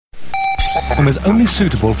and was only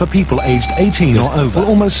suitable for people aged 18 or over, will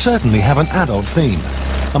almost certainly have an adult theme,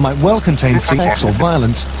 and might well contain sex or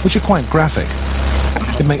violence, which are quite graphic.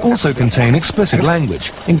 It may also contain explicit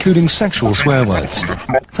language, including sexual swear words.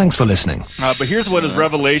 Thanks for listening. But here's what his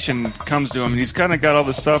revelation comes to him. He's kind of got all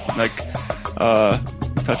this stuff like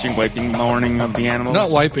touching, wiping, mourning of the animals.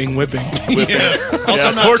 Not wiping, whipping. Yeah.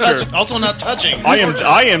 Also, not touching. I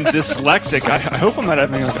am dyslexic. I hope I'm not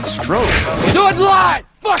having like a stroke. Do it live!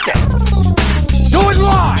 Fuck it! Do it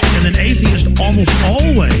live! And then atheists almost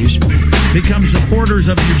always become supporters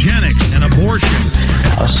of eugenics and abortion.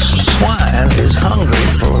 A swine is hungry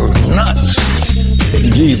for nuts.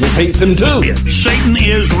 Jesus hates him too. Satan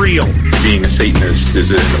is real. Being a Satanist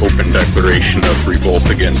is an open declaration of revolt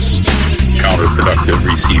against counterproductive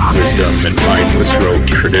received wisdom and mindless rogue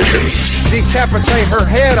tradition. Decapitate her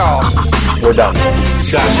head off. We're done.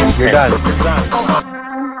 You're done.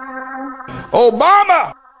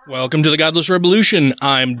 Obama! Welcome to the Godless Revolution.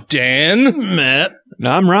 I'm Dan. Matt. And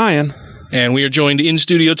I'm Ryan. And we are joined in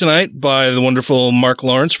studio tonight by the wonderful Mark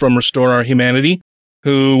Lawrence from Restore Our Humanity,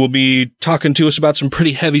 who will be talking to us about some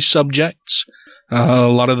pretty heavy subjects. A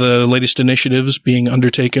lot of the latest initiatives being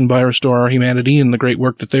undertaken by Restore Our Humanity and the great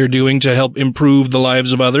work that they're doing to help improve the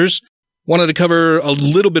lives of others. Wanted to cover a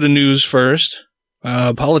little bit of news first.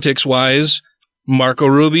 Politics-wise, Marco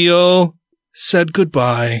Rubio said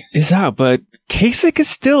goodbye. But Kasich is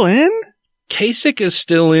still in? Kasich is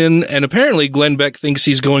still in, and apparently Glenn Beck thinks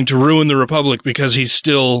he's going to ruin the Republic because he's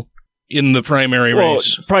still in the primary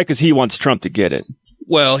race. Probably because he wants Trump to get it.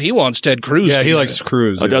 Well, he wants Ted Cruz. Yeah, to he get likes it.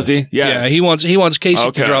 Cruz. Oh, does he? Yeah, he wants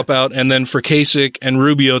Kasich to drop out, and then for Kasich and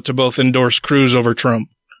Rubio to both endorse Cruz over Trump.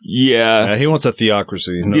 Yeah. He wants a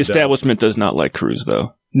theocracy. The establishment does not like Cruz, though.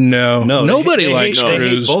 No, nobody they likes hate, Cruz.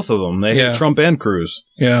 They hate both of them. They hate Trump and Cruz.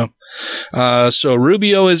 Yeah. So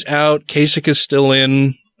Rubio is out. Kasich is still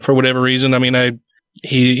in for whatever reason. I mean,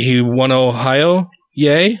 he won Ohio.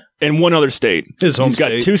 Yay. And one other state. His home He's got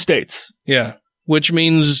state. 2 states. Yeah. Which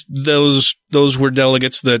means those were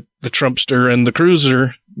delegates that the Trumpster and the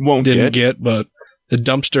Cruiser didn't get, but the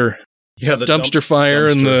dumpster. Yeah, the dumpster fire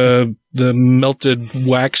dumpster. and the melted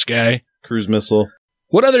wax guy. Cruise missile.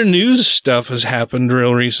 What other news stuff has happened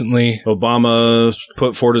real recently? Obama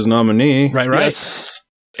put forward his nominee. Right. Yes.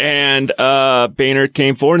 And Boehner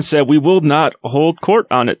came forward and said, we will not hold court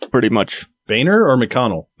on it, pretty much. Boehner or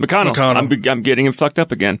McConnell? McConnell. I'm getting him fucked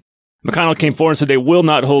up again. McConnell came forward and said they will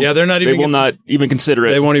not hold. Yeah, they will not even consider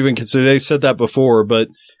it. They won't even consider. They said that before, but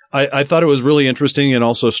I thought it was really interesting and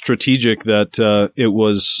also strategic that it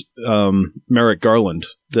was Merrick Garland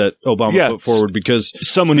that Obama put forward because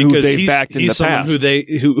they backed in the past.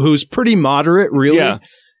 Who's pretty moderate, really. Yeah.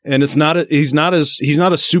 And he's not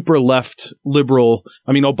a super left liberal.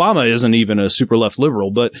 I mean, Obama isn't even a super left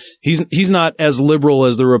liberal, but he's not as liberal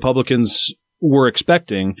as the Republicans were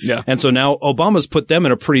expecting. Yeah. And so now Obama's put them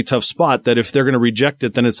in a pretty tough spot that if they're going to reject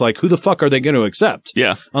it, then it's like, who the fuck are they going to accept?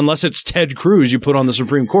 Yeah. Unless it's Ted Cruz you put on the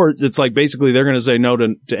Supreme Court, it's like basically they're going to say no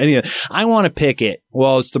to any of it. I want to pick it.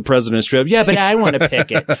 Well, it's the president's trip. Yeah, but I want to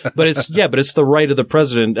pick it. But it's the right of the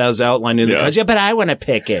president as outlined in the clause. Yeah, but I want to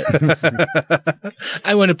pick it.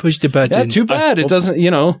 I want to push the button. Yeah, too bad. It doesn't,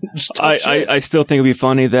 I still think it'd be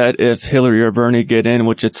funny that if Hillary or Bernie get in,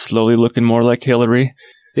 which it's slowly looking more like Hillary.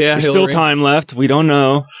 Yeah, there's still time left. We don't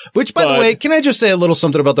know. Which, by the way, can I just say a little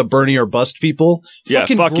something about the Bernie or bust people?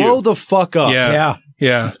 Fucking grow the fuck up.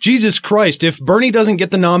 Yeah. Jesus Christ. If Bernie doesn't get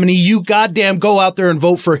the nominee, you goddamn go out there and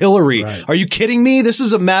vote for Hillary. Right. Are you kidding me? This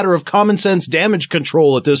is a matter of common sense damage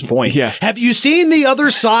control at this point. Yeah. Have you seen the other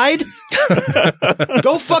side?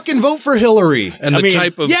 Go fucking vote for Hillary. And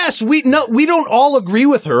yes, we don't all agree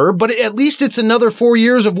with her, but at least it's another 4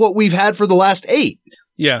 years of what we've had for the last 8.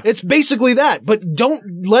 Yeah. It's basically that, but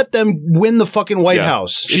don't let them win the fucking White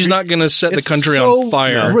House. She's not going to set the country on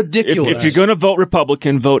fire. Ridiculous. If you're going to vote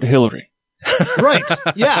Republican, vote Hillary. Right.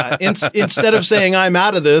 Yeah. Instead of saying I'm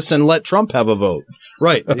out of this and let Trump have a vote.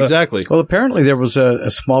 Right. Exactly. Well, apparently there was a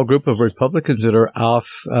small group of Republicans that are off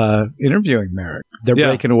interviewing Merrick. They're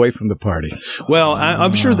breaking away from the party. Well,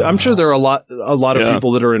 I'm sure there are a lot of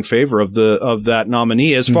people that are in favor of that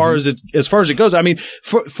nominee as far as it goes. I mean,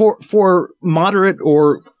 for moderate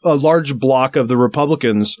or a large block of the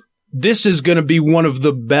Republicans, this is going to be one of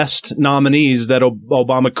the best nominees that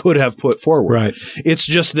Obama could have put forward. Right. It's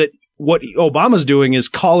just that what Obama's doing is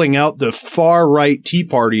calling out the far right Tea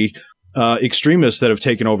Party extremists that have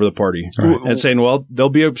taken over the party and saying, well, they'll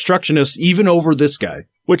be obstructionists even over this guy.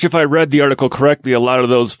 Which, if I read the article correctly, a lot of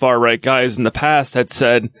those far right guys in the past had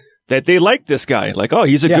said that they like this guy. Like, oh,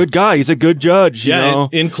 he's a good guy. He's a good judge. You know?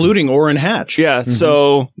 Including Orrin Hatch. Yeah.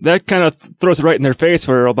 So that kind of throws it right in their face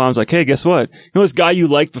where Obama's like, hey, guess what? You know, this guy you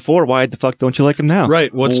liked before, why the fuck don't you like him now?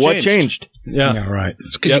 Right. What changed? Yeah. Right.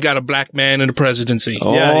 It's because you got a black man in the presidency.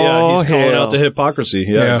 Oh, yeah. He's calling hell. out the hypocrisy.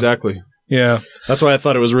 Yeah, exactly. Yeah. That's why I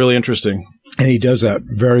thought it was really interesting. And he does that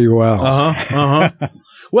very well.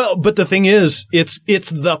 Well, but the thing is, it's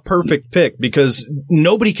the perfect pick because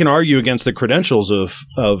nobody can argue against the credentials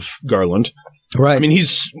of Garland. Right. I mean,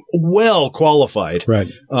 he's well qualified. Right.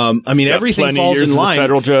 I mean, everything falls in line.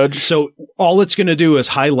 Federal judge. So all it's going to do is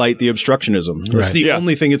highlight the obstructionism. It's Right. the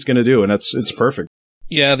only thing it's going to do, and it's perfect.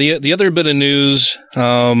 Yeah, the other bit of news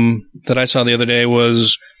that I saw the other day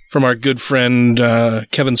was from our good friend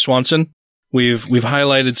Kevin Swanson. We've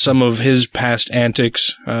highlighted some of his past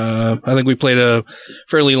antics. I think we played a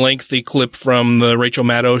fairly lengthy clip from the Rachel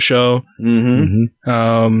Maddow show.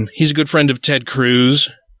 Mm-hmm. He's a good friend of Ted Cruz.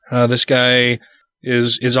 This guy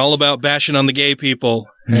is all about bashing on the gay people.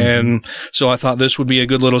 And so I thought this would be a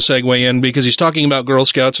good little segue in because he's talking about Girl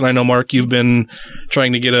Scouts. And I know, Mark, you've been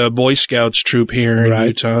trying to get a Boy Scouts troop here in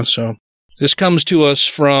Utah. So this comes to us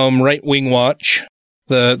from Right Wing Watch.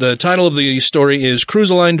 The title of the story is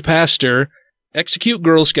Cruz-aligned pastor execute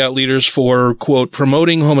Girl Scout leaders for, quote,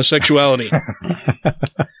 promoting homosexuality.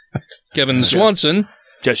 Kevin Swanson.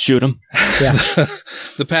 Just shoot him. Yeah.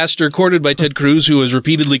 The pastor courted by Ted Cruz, who has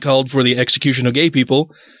repeatedly called for the execution of gay people,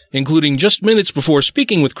 including just minutes before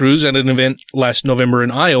speaking with Cruz at an event last November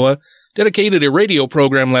in Iowa, dedicated a radio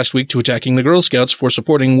program last week to attacking the Girl Scouts for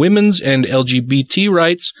supporting women's and LGBT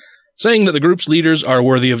rights, saying that the group's leaders are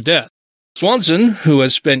worthy of death. Swanson, who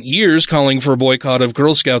has spent years calling for a boycott of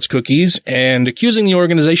Girl Scouts cookies and accusing the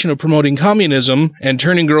organization of promoting communism and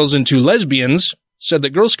turning girls into lesbians, said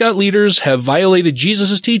that Girl Scout leaders have violated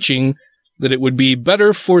Jesus' teaching that it would be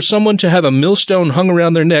better for someone to have a millstone hung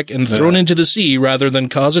around their neck and thrown into the sea rather than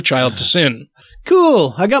cause a child to sin.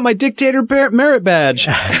 Cool. I got my dictator merit badge.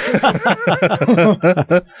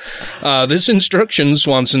 This instruction,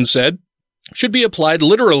 Swanson said, should be applied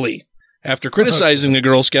literally. After criticizing the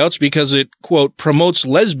Girl Scouts because it, quote, promotes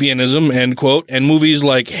lesbianism, end quote, and movies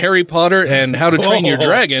like Harry Potter and How to Train Your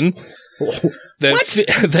Dragon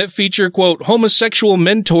that feature, quote, homosexual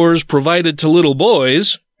mentors provided to little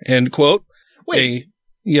boys, end quote. Wait.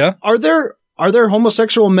 Are there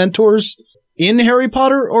homosexual mentors in Harry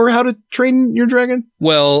Potter or How to Train Your Dragon?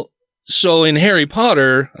 Well, so in Harry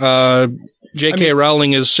Potter, J.K.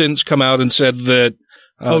 Rowling has since come out and said that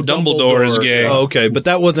Dumbledore is gay. Oh, okay, but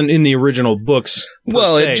that wasn't in the original books.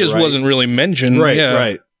 Well, it just wasn't really mentioned.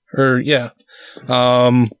 Right.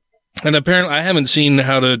 And apparently, I haven't seen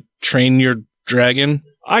How to Train Your Dragon.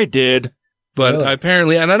 I did. But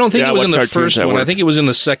apparently, and I don't think it was in the first one. I think it was in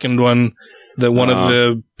the second one that one of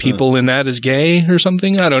the people in that is gay or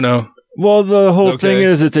something. I don't know. Well, the whole thing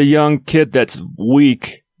is it's a young kid that's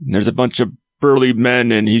weak. And there's a bunch of burly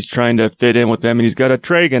men, and he's trying to fit in with them, and he's got a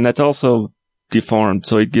dragon that's also deformed,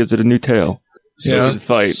 so he gives it a new tail. So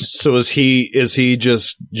fight. So is he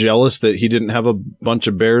just jealous that he didn't have a bunch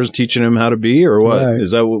of bears teaching him how to be, or what? Right.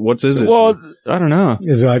 Is that what's his issue? Well, I don't know.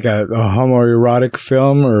 Is it like a homoerotic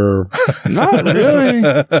film, or not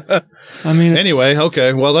really? I mean, anyway,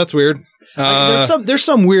 okay. Well, that's weird. There's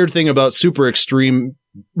some weird thing about super extreme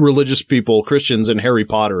religious people, Christians, in Harry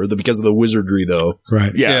Potter because of the wizardry, though.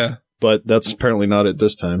 Right. Yeah. But that's apparently not it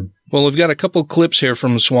this time. Well, we've got a couple clips here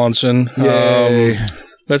from Swanson.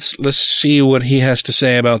 Let's see what he has to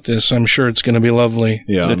say about this. I'm sure it's going to be lovely.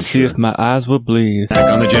 Yeah. Let's see if my eyes will bleed. Back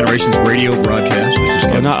on the Generations radio broadcast. This is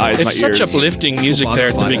Kevin. Not eyes, it's such ears. uplifting music there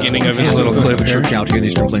at the beginning of his little clip. Church out here in the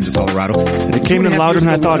Eastern Plains of Colorado. And it came in louder than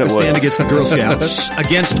I thought it would. Stand against the Girl Scouts,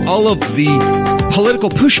 against all of the political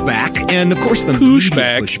pushback, and of course the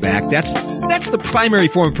pushback. That's the primary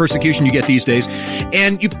form of persecution you get these days,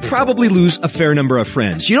 and you probably lose a fair number of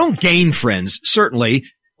friends. You don't gain friends, certainly,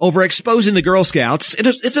 over exposing the Girl Scouts.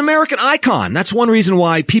 It's an American icon. That's one reason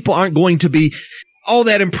why people aren't going to be all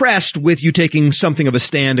that impressed with you taking something of a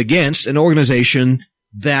stand against an organization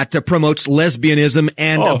that promotes lesbianism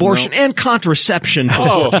and abortion and contraception for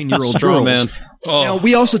 14-year-old girls. Man. Now,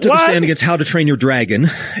 we also took a stand against How to Train Your Dragon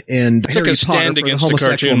and Harry Potter for the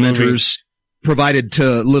homosexual mentors provided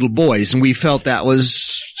to little boys, and we felt that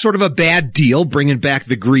was sort of a bad deal, bringing back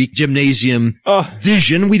the Greek gymnasium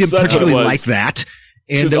vision. We didn't particularly like that.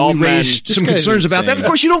 And we raised some concerns about that. Of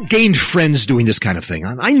course, you don't gain friends doing this kind of thing.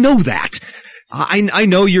 I know that. I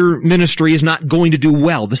know your ministry is not going to do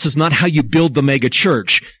well. This is not how you build the mega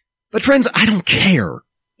church. But friends, I don't care.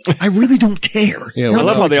 I really don't care. Yeah, I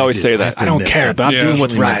love how they always say that. I don't care about doing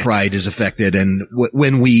what's right. My pride is affected. And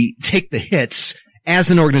when we take the hits as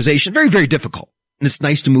an organization, very, very difficult. And it's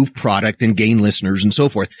nice to move product and gain listeners and so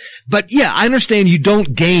forth. But yeah, I understand you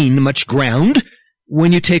don't gain much ground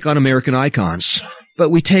when you take on American icons.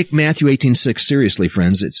 But we take Matthew 18:6 seriously,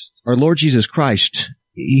 friends. It's our Lord Jesus Christ.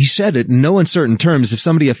 He said it in no uncertain terms. If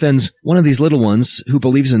somebody offends one of these little ones who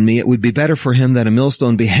believes in me, it would be better for him that a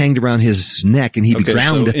millstone be hanged around his neck and he be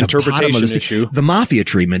drowned at the bottom of the sea. The mafia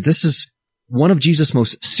treatment. This is one of Jesus'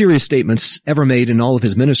 most serious statements ever made in all of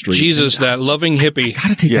his ministry. Jesus, that loving hippie. I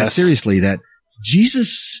gotta take that seriously, that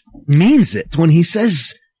Jesus means it when he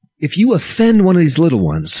says, if you offend one of these little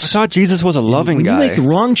ones. I thought Jesus was a loving guy. When you make the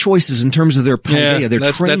wrong choices in terms of their paideia, their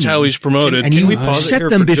training. That's how he's promoted. And you set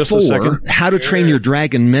them before how to train your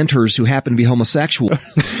dragon mentors who happen to be homosexual.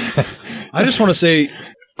 I just want to say,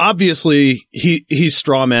 obviously, he's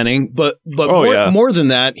straw manning, but more than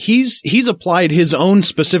that, he's applied his own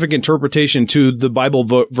specific interpretation to the Bible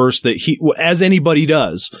verse that as anybody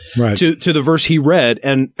does, to the verse he read,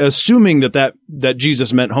 and assuming that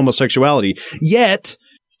Jesus meant homosexuality. Yet,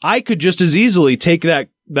 I could just as easily take that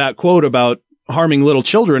quote about harming little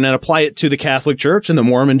children and apply it to the Catholic Church and the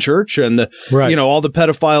Mormon Church and all the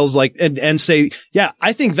pedophiles and say, yeah,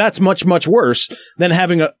 I think that's much, much worse than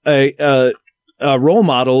having a role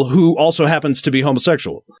model who also happens to be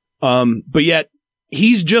homosexual. But yet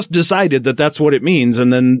he's just decided that that's what it means.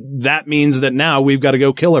 And then that means that now we've got to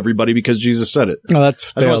go kill everybody because Jesus said it. No, I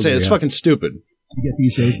just want to say it's fucking stupid.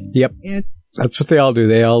 Yep. That's what they all do.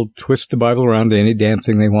 They all twist the Bible around to any damn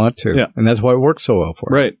thing they want to. Yeah. And that's why it works so well for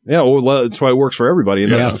them. Right. Yeah. Well, that's why it works for everybody.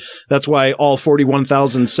 And that's why all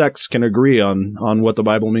 41,000 sects can agree on what the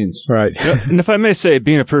Bible means. Right. And if I may say,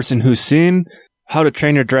 being a person who's seen How to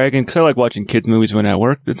Train Your Dragon, because I like watching kids' movies when at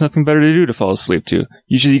work, there's nothing better to do to fall asleep to.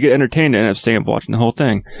 Usually you get entertained and end up staying up watching the whole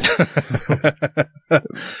thing. But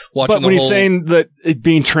when he's saying that it's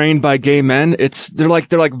being trained by gay men, they're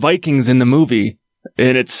like Vikings in the movie.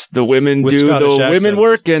 And it's the women do the women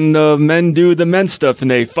work and the men do the men stuff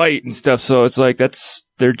and they fight and stuff. So it's like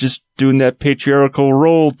they're just doing that patriarchal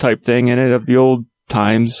role type thing in it of the old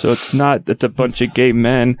times. So it's a bunch of gay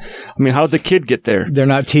men. I mean, how'd the kid get there? They're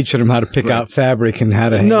not teaching them how to pick out fabric and how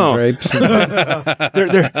to hang drapes.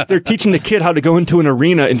 They're teaching the kid how to go into an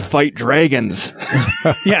arena and fight dragons.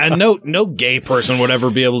 Yeah. And no gay person would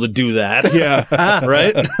ever be able to do that. Yeah.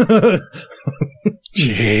 Right?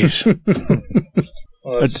 Jeez.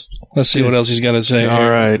 Let's see what else he's got to say. All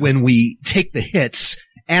right. When we take the hits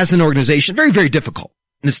as an organization, very, very difficult.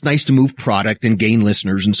 And it's nice to move product and gain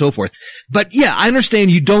listeners and so forth. But yeah, I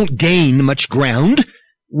understand you don't gain much ground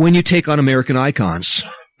when you take on American icons.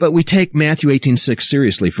 But we take Matthew 18:6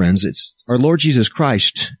 seriously, friends. It's our Lord Jesus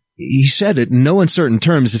Christ. He said it in no uncertain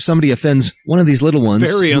terms. If somebody offends one of these little ones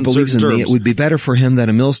who believes in me, it would be better for him that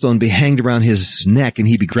a millstone be hanged around his neck and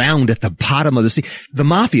he be drowned at the bottom of the sea. The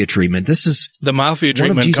mafia treatment. This is the mafia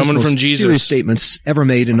treatment one of Jesus' coming from most Jesus. Serious statements ever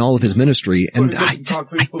made in all of his ministry. And I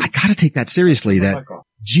gotta take that seriously, that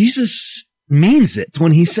Jesus means it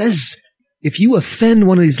when he says, if you offend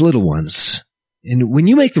one of these little ones, and when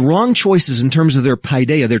you make the wrong choices in terms of their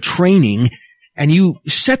paideia, their training, and you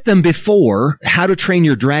set them before how to train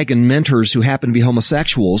your dragon mentors who happen to be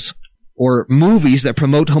homosexuals, or movies that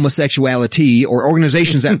promote homosexuality, or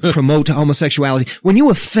organizations that promote homosexuality. When you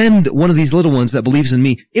offend one of these little ones that believes in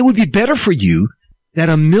me, it would be better for you that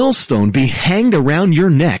a millstone be hanged around your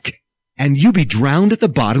neck and you be drowned at the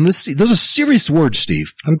bottom of the sea. Those are serious words,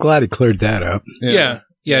 Steve. I'm glad he cleared that up. Yeah.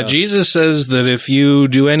 Jesus says that if you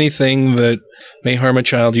do anything that may harm a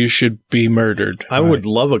child, you should be murdered. I would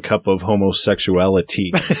love a cup of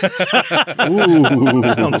homosexuality. Ooh.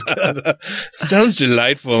 Sounds good. Sounds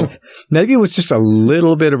delightful. Maybe with just a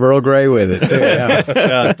little bit of Earl Grey with it.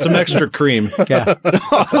 Yeah. Some extra cream. Yeah. To put the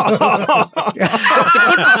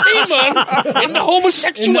semen in the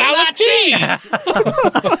homosexuality.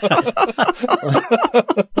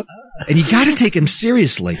 And you got to take him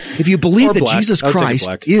seriously. If you believe that Jesus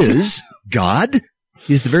Christ is God,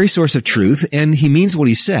 he's the very source of truth, and he means what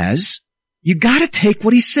he says, you got to take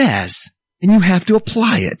what he says, and you have to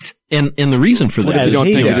apply it. And the reason for that is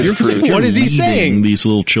what is he saying? These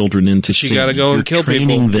little children into sin. You got to go and kill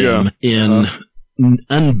training people. them in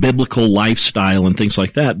unbiblical lifestyle and things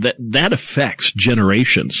like that. That affects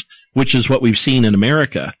generations, which is what we've seen in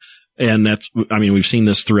America. And we've seen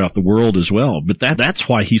this throughout the world as well. But that's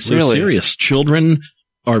why he's so serious. Children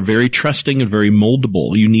are very trusting and very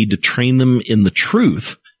moldable. You need to train them in the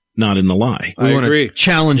truth, not in the lie. We want to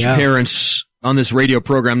challenge parents on this radio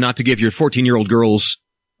program not to give your 14-year-old girls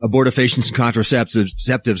abortifacients and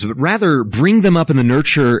contraceptives, but rather bring them up in the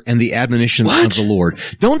nurture and the admonition of the Lord.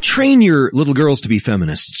 Don't train your little girls to be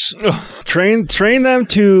feminists. Train them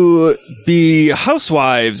to be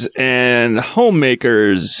housewives and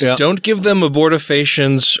homemakers. Yeah. Don't give them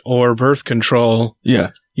abortifacients or birth control.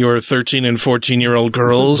 Yeah. Your 13 and 14-year-old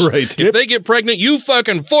girls. Right. If they get pregnant, you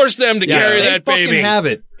fucking force them to carry that baby. Fucking have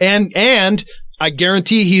it. And I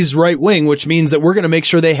guarantee he's right wing, which means that we're going to make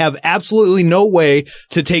sure they have absolutely no way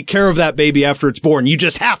to take care of that baby after it's born. You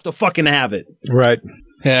just have to fucking have it. Right.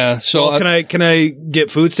 Yeah. So can I get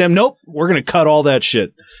food stamp? Nope. We're going to cut all that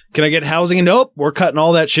shit. Can I get housing? Nope. We're cutting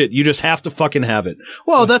all that shit. You just have to fucking have it.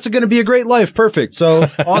 Well, that's going to be a great life. Perfect. So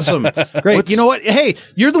awesome. Great. You know what? Hey,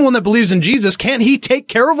 you're the one that believes in Jesus. Can't he take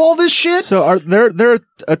care of all this shit? So they're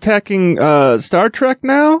attacking Star Trek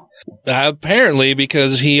now? Apparently,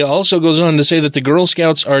 because he also goes on to say that the Girl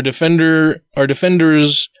Scouts are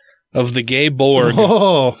defenders of the gay Borg.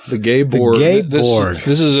 Oh, the gay Borg.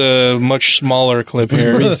 This is a much smaller clip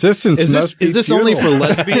here. Resistance. Is this only for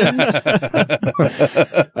lesbians?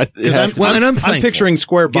 I'm picturing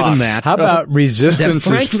square box. Given that. How about resistance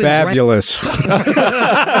is fabulous?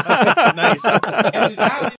 Nice.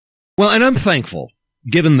 Well, and I'm thankful,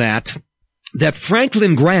 given that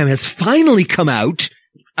Franklin Graham has finally come out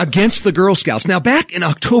against the Girl Scouts. Now, back in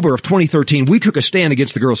October of 2013, we took a stand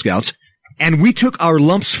against the Girl Scouts, and we took our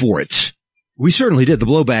lumps for it. We certainly did. The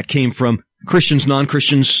blowback came from Christians,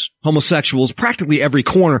 non-Christians, homosexuals, practically every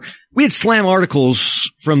corner. We had slam articles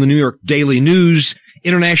from the New York Daily News,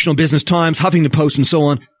 International Business Times, Huffington Post, and so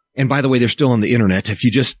on. And by the way, they're still on the internet. If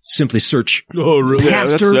you just simply search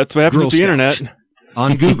Pastor that's what happens Girl with the Scouts internet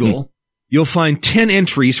on Google, you'll find 10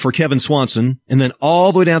 entries for Kevin Swanson, and then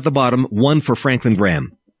all the way down at the bottom, one for Franklin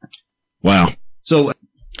Graham. Wow. So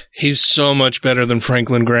he's so much better than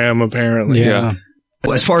Franklin Graham, apparently. Yeah.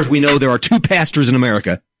 Well, as far as we know, there are 2 pastors in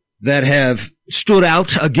America that have stood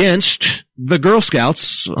out against the Girl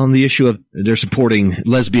Scouts on the issue of they're supporting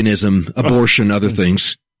lesbianism, abortion, other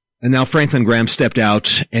things. And now Franklin Graham stepped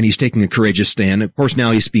out and he's taking a courageous stand. Of course,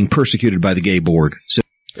 now he's being persecuted by the gay Borg. So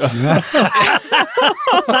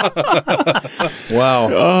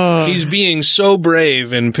Wow. He's being so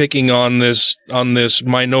brave in picking on this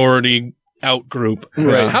minority out group.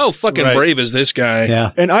 Right. How fucking brave is this guy?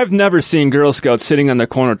 Yeah. And I've never seen Girl Scouts sitting on the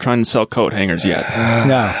corner trying to sell coat hangers yet.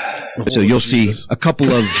 No. So you'll see a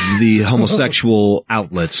couple of the homosexual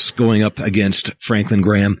outlets going up against Franklin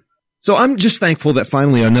Graham. So I'm just thankful that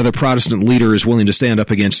finally another Protestant leader is willing to stand up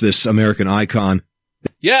against this American icon.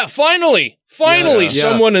 Yeah, finally,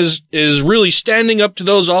 someone is really standing up to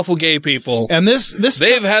those awful gay people. And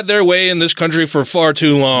they've had their way in this country for far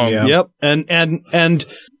too long. Yeah. Yep. And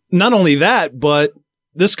not only that, but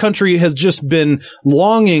this country has just been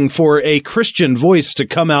longing for a Christian voice to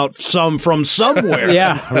come out from somewhere.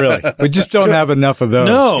 Yeah, really. We just don't have enough of those.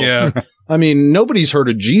 No. Yeah. I mean, nobody's heard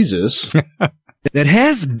of Jesus. That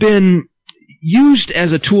has been used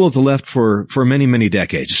as a tool of the left for many, many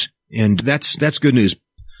decades. And that's good news.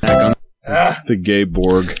 The gay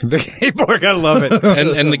Borg. The gay Borg, I love it.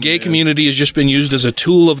 And the gay community has just been used as a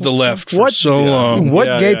tool of the left for so long. What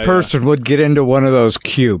gay person would get into one of those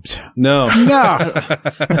cubes? No. No.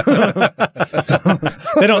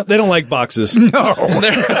 They don't like boxes. No.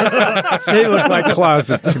 They look like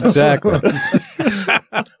closets. Exactly.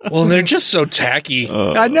 Well, they're just so tacky.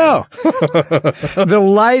 I know. The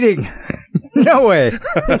lighting. No way.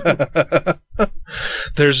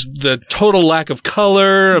 There's the total lack of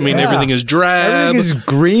color. I mean, everything is drab. Everything is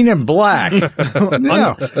green and black.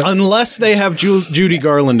 No. Unless they have Judy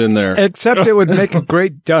Garland in there. Except it would make a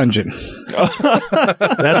great dungeon.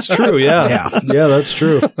 That's true, yeah. Yeah, that's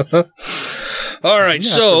true. All right,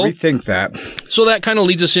 so rethink that. So that kind of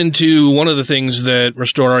leads us into one of the things that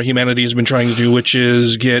Restore Our Humanity has been trying to do, which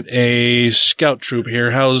is get a scout troop here.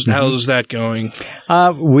 How's that going?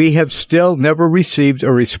 We have still never received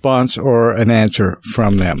a response or an answer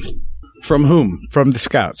from them. From whom? From the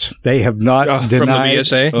scouts. They have not denied. From the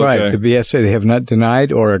BSA? Right, Okay. the BSA. They have not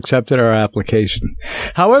denied or accepted our application.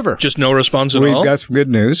 However, Just no response at all? we've got some good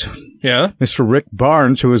news. Yeah? Mr. Rick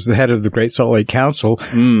Barnes, who was the head of the Great Salt Lake Council,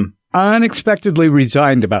 unexpectedly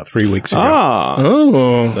resigned about 3 weeks ago.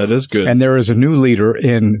 Oh. That is good. And there is a new leader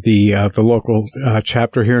in the local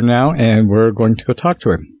chapter here now, and we're going to go talk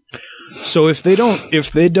to him. So if they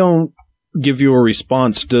don't give you a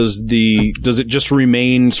response, does it just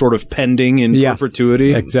remain sort of pending in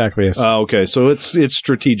perpetuity? Exactly. Yes. Okay, so it's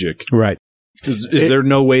strategic. Right. Is there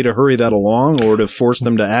no way to hurry that along or to force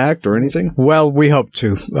them to act or anything? Well, we hope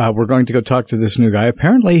to. We're going to go talk to this new guy.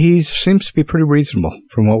 Apparently, he seems to be pretty reasonable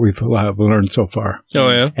from what we've learned so far. Oh,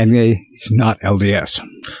 yeah? And he's not LDS.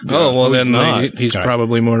 Oh, well, then he's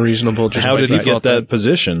probably more reasonable. Just How did he get that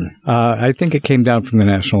position? I think it came down from the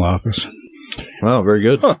national office. Wow, very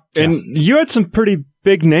good. Huh. And you had some pretty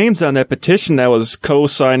big names on that petition that was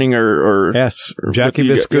co-signing or yes, Jackie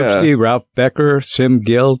Biskupski, Ralph Becker, Sim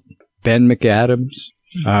Gill, Ben McAdams,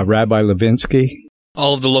 Rabbi Levinsky.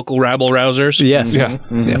 All of the local rabble-rousers? Yes.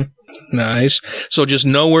 Mm-hmm. Yeah. Mm-hmm. Nice. So just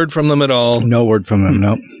no word from them at all? No word from them,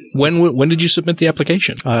 no. When did you submit the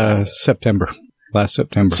application? September. Last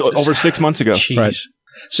September. So over 6 months ago. Jeez. Right.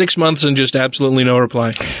 6 months and just absolutely no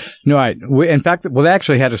reply. No, in fact, they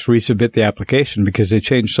actually had us resubmit the application because they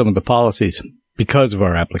changed some of the policies because of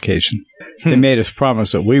our application. They made us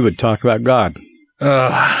promise that we would talk about God.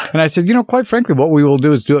 And I said, quite frankly, what we will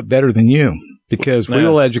do is do it better than you because we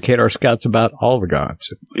will educate our scouts about all the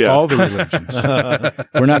gods, all the religions.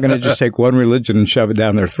 We're not going to just take one religion and shove it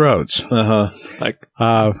down their throats.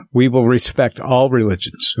 We will respect all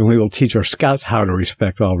religions, and we will teach our scouts how to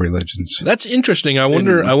respect all religions. That's interesting. I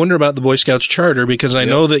wonder about the Boy Scouts charter because I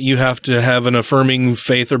know that you have to have an affirming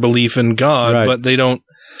faith or belief in God, but they don't.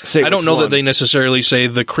 I don't know that they necessarily say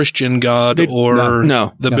the Christian God or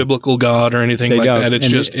the biblical God or anything like that. It's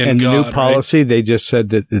just in God. And the new policy, they just said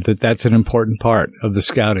that that's an important part of the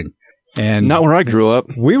scouting. And not where I grew up.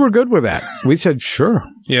 We were good with that. We said, sure.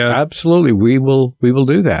 Yeah. Absolutely. We will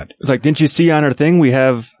do that. It's like, didn't you see on our thing we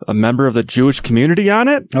have a member of the Jewish community on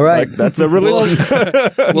it? All right. Like, that's a religion.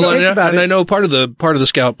 And I know part of the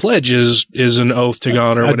Scout pledge is an oath to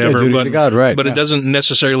God or whatever, to God, right. But it doesn't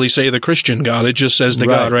necessarily say the Christian God. It just says the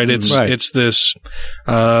God, right? It's this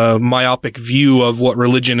myopic view of what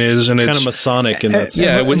religion is, and it's kind of Masonic in that sense.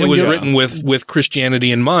 Yeah, it was written with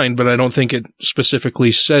Christianity in mind, but I don't think it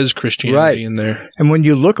specifically says Christianity in there. And when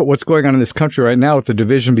you look at what's going on in this country right now with the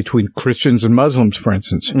division between Christians and Muslims, for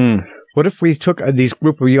instance, what if we took these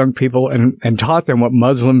group of young people and taught them what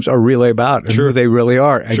Muslims are really about and who they really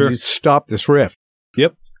are, and you stop this rift?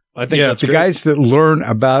 Yep. I think that's the guys that learn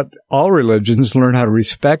about all religions, learn how to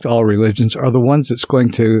respect all religions, are the ones that's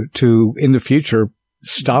going to in the future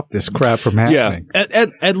stop this crap from happening. Yeah.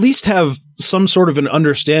 At least have some sort of an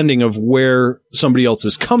understanding of where somebody else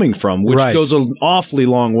is coming from, which goes an awfully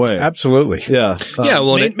long way. Absolutely. Yeah.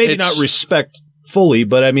 Well, maybe not respect fully,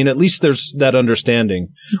 but I mean, at least there's that understanding.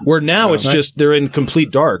 Where now it's just they're in complete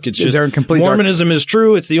dark. It's just they're in complete Mormonism dark. Is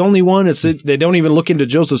true. It's the only one. They don't even look into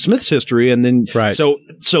Joseph Smith's history, and then so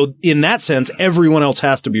in that sense, everyone else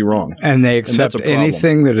has to be wrong, and they accept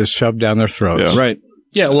anything that is shoved down their throats. Yeah. Right.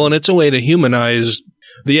 Yeah. Well, and it's a way to humanize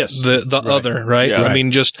the other, right? Yeah. I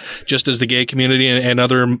mean, just as the gay community and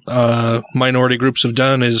other minority groups have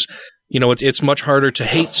done is. It's much harder to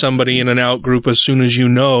hate somebody in an out group as soon as you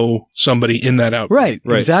know somebody in that out group. Right.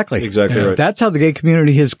 Exactly. Right. That's how the gay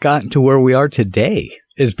community has gotten to where we are today,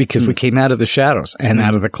 is because we came out of the shadows and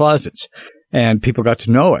out of the closets, and people got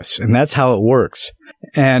to know us, and that's how it works.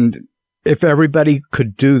 And if everybody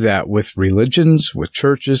could do that with religions, with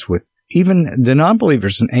churches, with even the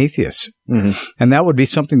non-believers and atheists, and that would be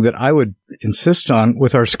something that I would insist on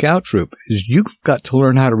with our scout troop, is you've got to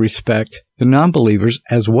learn how to respect the non-believers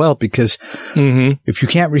as well, because if you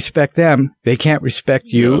can't respect them, they can't respect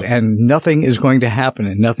you, and nothing is going to happen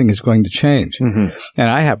and nothing is going to change. And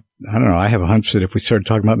I have a hunch that if we started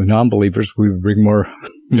talking about the non-believers, we would bring more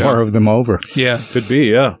of them over. Yeah. Could be,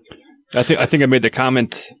 yeah. I think I made the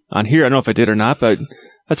comment on here. I don't know if I did or not, but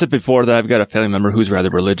I said before that I've got a family member who's rather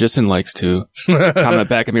religious and likes to comment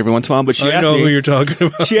back at me every once in a while. But she asked know me, who you're talking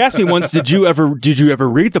about. She asked me once, "Did you ever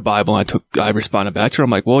read the Bible?" And I responded back to her. I'm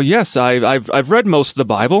like, "Well, yes, I've read most of the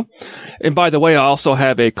Bible, and by the way, I also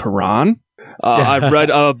have a Quran." I've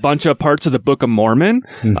read a bunch of parts of the Book of Mormon.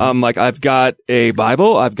 I've got a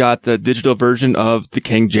Bible. I've got the digital version of the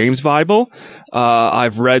King James Bible.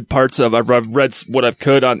 I've read what I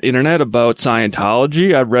could on the internet about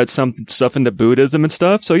Scientology. I've read some stuff into Buddhism and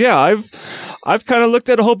stuff. So yeah, I've kind of looked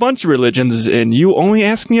at a whole bunch of religions, and you only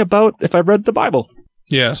asked me about if I've read the Bible.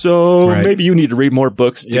 Yeah. So maybe you need to read more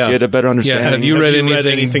books to get a better understanding. Yeah. Have you read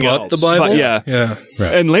anything but the Bible? But yeah.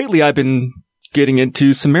 Right. And lately I've been getting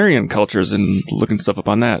into Sumerian cultures and looking stuff up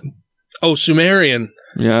on that. Oh, Sumerian.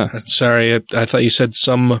 Yeah. Sorry, I thought you said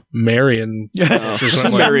Sumerian.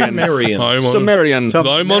 Sumerian.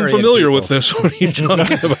 I'm unfamiliar with this. What are you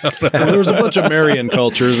talking about? Well, there's a bunch of Marian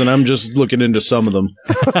cultures, and I'm just looking into some of them.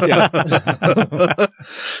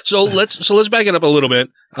 So let's back it up a little bit.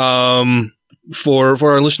 for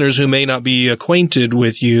our listeners who may not be acquainted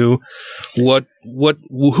with you,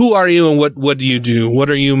 who are you and what do you do? What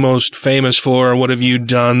are you most famous for? What have you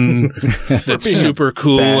done that's super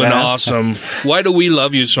cool and awesome? Why do we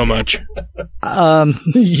love you so much?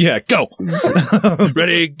 Yeah, go.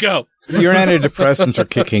 Ready, go. Your antidepressants are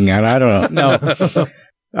kicking out. I don't know.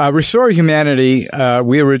 No. Restore Humanity,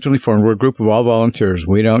 we originally formed, we're a group of all volunteers.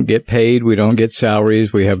 We don't get paid. We don't get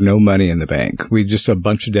salaries. We have no money in the bank. We just a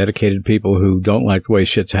bunch of dedicated people who don't like the way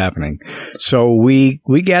shit's happening. So we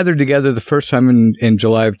gathered together the first time in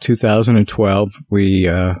July of 2012. We,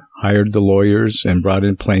 hired the lawyers and brought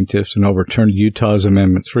in plaintiffs and overturned Utah's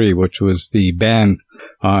Amendment 3, which was the ban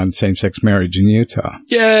on same-sex marriage in Utah.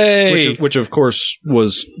 Yay! Which of course,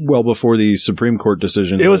 was well before the Supreme Court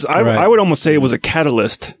decision. It was. I would almost say it was a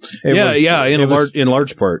catalyst. In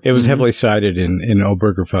large part, it was heavily cited in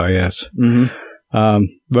Obergefell. Yes. Mm-hmm.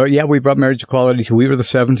 But yeah, we brought marriage equality. We were the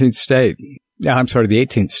 17th state. I'm sorry, the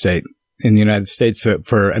 18th state in the United States.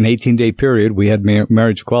 For an 18-day period, we had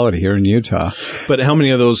marriage equality here in Utah. But how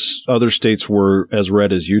many of those other states were as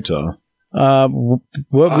red as Utah?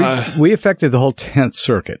 We affected the whole 10th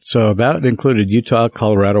circuit. So that included Utah,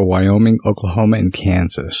 Colorado, Wyoming, Oklahoma, and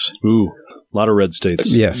Kansas. Ooh, a lot of red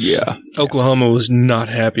states. Yes. Yeah. Oklahoma was not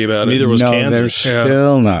happy about it. Neither was Kansas. They're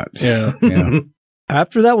still not. Yeah. Yeah.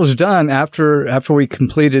 After that was done, after we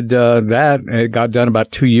completed that, it got done about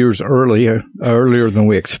 2 years earlier than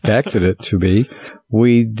we expected it to be.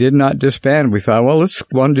 We did not disband. We thought, well, let's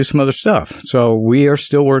want to do some other stuff. So we are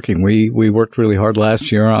still working. We worked really hard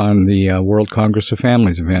last year on the World Congress of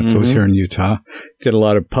Families event that was here in Utah. Did a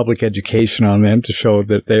lot of public education on them to show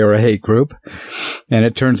that they are a hate group. And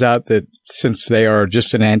it turns out that since they are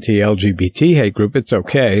just an anti-LGBT hate group, it's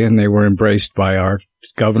okay. And they were embraced by our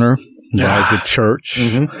governor, by the church,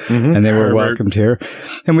 and they were welcomed here.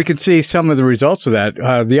 And we could see some of the results of that.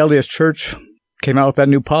 The LDS Church came out with that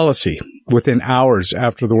new policy within hours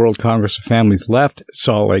after the World Congress of Families left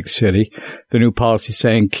Salt Lake City. The new policy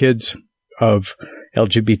saying kids of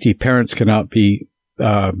LGBT parents cannot be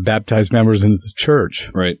baptized members into the church.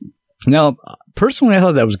 Right. Now, personally, I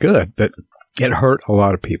thought that was good, but it hurt a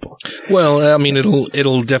lot of people. Well, I mean,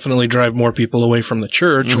 it'll definitely drive more people away from the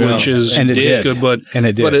church, which is good. But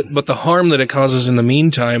the harm that it causes in the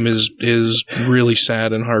meantime is really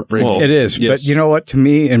sad and heartbreaking. Well, it is. Yes. But you know what? To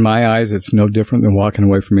me, in my eyes, it's no different than walking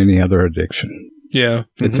away from any other addiction. Yeah,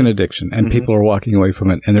 it's an addiction, and people are walking away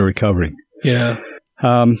from it, and they're recovering. Yeah.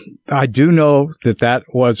 I do know that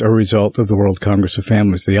was a result of the World Congress of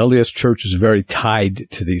Families. The LDS Church is very tied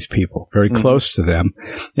to these people, very close to them,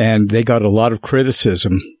 and they got a lot of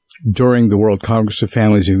criticism during the World Congress of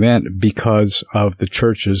Families event because of the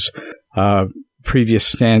church's previous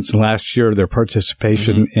stance last year, their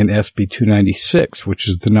participation in SB 296, which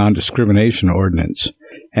is the non-discrimination ordinance.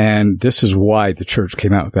 And this is why the church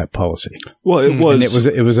came out with that policy. Well,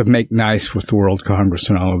 it was a make nice with the World Congress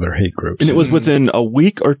and all of their hate groups. And it was within a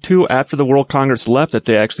week or two after the World Congress left that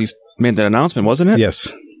they actually made that announcement, wasn't it?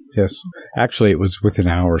 Yes. Actually, it was within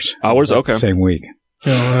hours. Hours? Okay. Same week.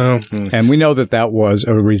 Oh, and we know that was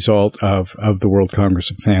a result of the World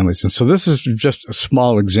Congress of Families. And so this is just a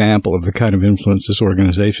small example of the kind of influence this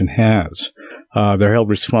organization has. They're held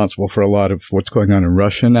responsible for a lot of what's going on in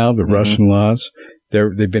Russia now, the Russian laws.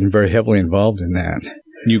 They've been very heavily involved in that.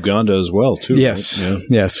 Uganda as well, too. Yes. Right?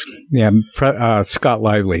 Yes. Yeah. Scott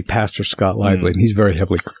Lively, Pastor Scott Lively, and he's very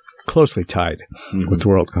heavily closely tied with the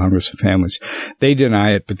World Congress of Families. They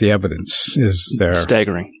deny it, but the evidence is there.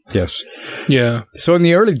 Staggering. Yes. Yeah. So in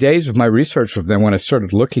the early days of my research of them, when I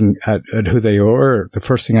started looking at who they were, the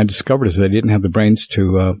first thing I discovered is they didn't have the brains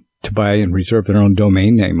to buy and reserve their own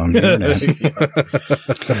domain name on the internet.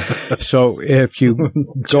 So if you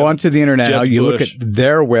go onto the internet now, you look at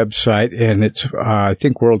their website, and it's, I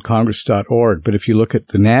think, worldcongress.org. But if you look at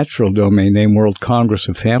the natural domain name,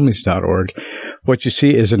 worldcongressoffamilies.org, what you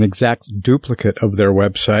see is an exact duplicate of their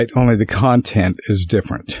website, only the content is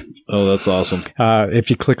different. Oh, that's awesome.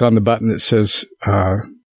 If you click on the button that says,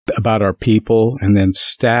 about our people and then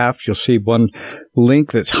staff, you'll see one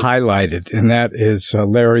link that's highlighted, and that is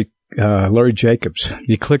Larry Jacobs.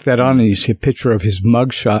 You click that on and you see a picture of his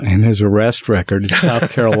mugshot and his arrest record in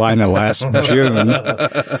South Carolina last June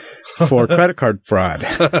for credit card fraud.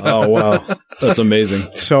 Oh, wow. That's amazing.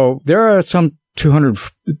 So there are some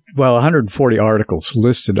 140 articles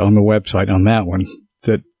listed on the website on that one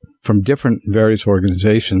that from different various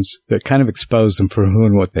organizations that kind of expose them for who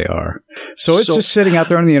and what they are. So it's just sitting out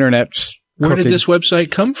there on the internet. Where did this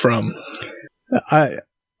website come from?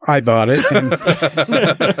 I bought it.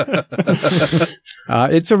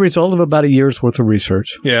 And it's a result of about a year's worth of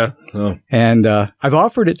research. Yeah. And I've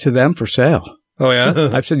offered it to them for sale. Oh, yeah?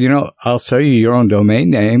 I've said, I'll sell you your own domain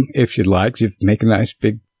name if you'd like. You make a nice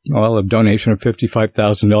big, a donation of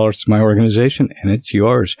 $55,000 to my organization, and it's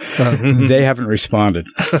yours. They haven't responded.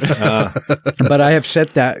 But I have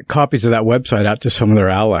sent copies of that website out to some of their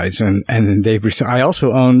allies, and they've I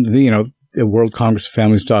also own the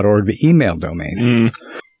worldcongressofamilies.org, the email domain.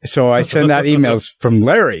 So I send out emails from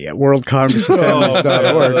Larry at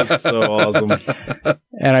worldcongressofamilies.org. That's so awesome.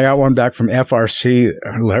 And I got one back from FRC.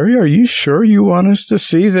 Larry, are you sure you want us to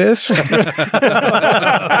see this?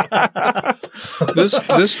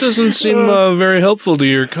 This doesn't seem very helpful to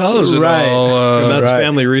your cause at all. And that's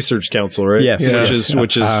Family Research Council, right? Yes.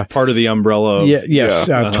 Which is part of the umbrella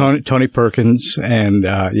of... Tony Perkins, and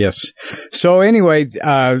yes. So anyway,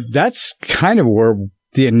 that's kind of where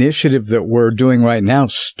the initiative that we're doing right now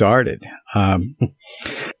started.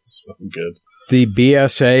 So good. The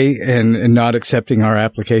BSA and not accepting our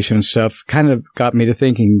application and stuff kind of got me to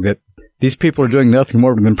thinking that these people are doing nothing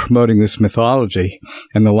more than promoting this mythology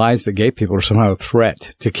and the lies that gay people are somehow a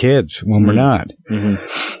threat to kids when we're not.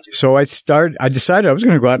 So I decided I was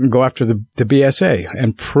going to go after the BSA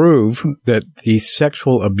and prove that the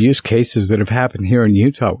sexual abuse cases that have happened here in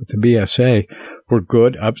Utah with the BSA were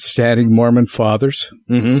good, upstanding Mormon fathers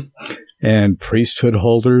and priesthood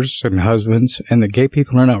holders and husbands, and the gay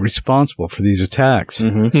people are not responsible for these attacks.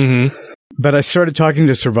 But I started talking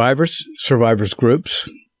to survivors groups,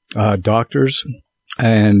 doctors,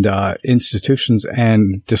 and institutions,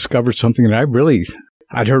 and discovered something that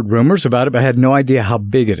I'd heard rumors about it, but I had no idea how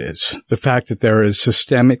big it is. The fact that there is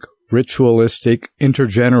systemic, ritualistic,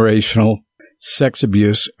 intergenerational sex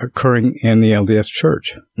abuse occurring in the LDS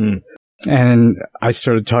Church. And I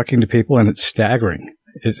started talking to people, and it's staggering.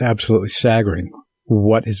 It's absolutely staggering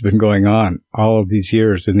what has been going on all of these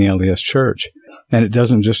years in the LDS Church. And it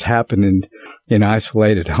doesn't just happen in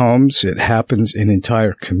isolated homes. It happens in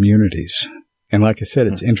entire communities. And like I said,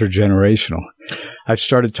 it's intergenerational. I've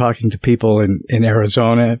started talking to people in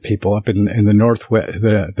Arizona, people up in the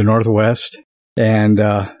Northwest, and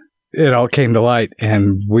it all came to light,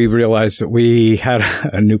 and we realized that we had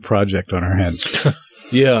a new project on our hands.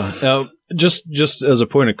 Yeah. Just as a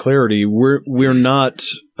point of clarity, we're not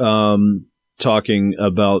talking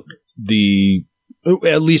about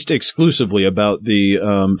at least exclusively about the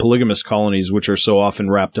polygamous colonies, which are so often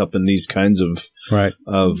wrapped up in these kinds of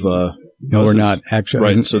no, we're not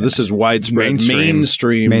actually. Right. So this is widespread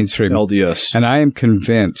mainstream LDS. And I am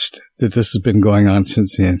convinced that this has been going on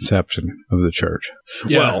since the inception of the church.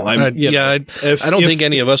 Yeah. Well, I don't think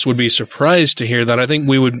any of us would be surprised to hear that. I think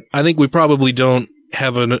we probably don't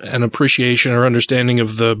have an appreciation or understanding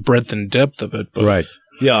of the breadth and depth of it. But. Right.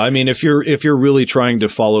 Yeah. I mean, if you're really trying to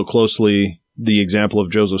follow closely the example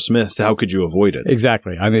of Joseph Smith, how could you avoid it?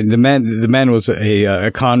 Exactly. I mean, the man was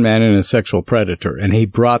a con man and a sexual predator, and he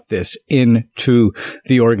brought this into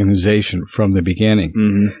the organization from the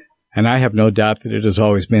beginning. And I have no doubt that it has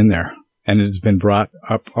always been there, and it has been brought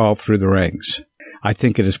up all through the ranks. I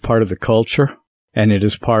think it is part of the culture, and it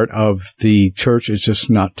is part of the church. It's just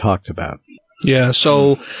not talked about. Yeah,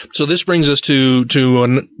 so this brings us to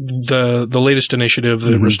the latest initiative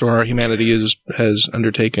that Restore Our Humanity has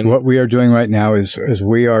undertaken. What we are doing right now is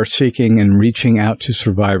we are seeking and reaching out to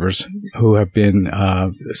survivors who have been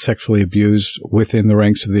sexually abused within the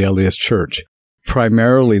ranks of the LDS Church,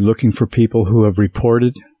 primarily looking for people who have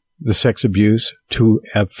reported the sex abuse to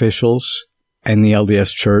officials and the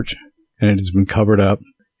LDS Church, and it has been covered up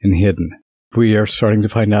and hidden. We are starting to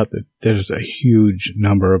find out that there's a huge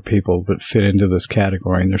number of people that fit into this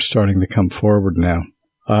category, and they're starting to come forward now.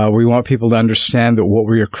 We want people to understand that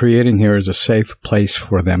what we are creating here is a safe place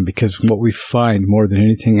for them, because what we find more than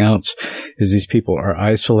anything else is these people are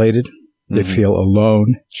isolated. They feel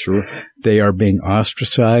alone. Sure. They are being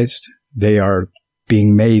ostracized. They are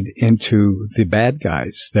being made into the bad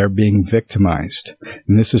guys. They're being victimized.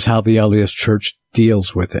 And this is how the LDS Church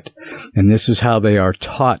deals with it. And this is how they are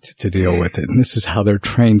taught to deal with it. And this is how they're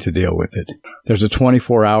trained to deal with it. There's a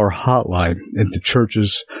 24-hour hotline at the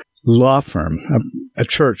church's law firm, a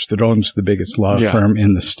church that owns the biggest law firm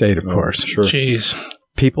in the state, of course. Sure. Jeez.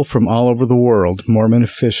 People from all over the world, Mormon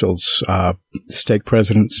officials, stake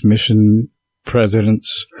presidents, mission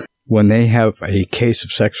presidents, when they have a case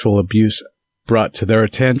of sexual abuse brought to their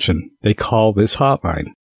attention, they call this hotline.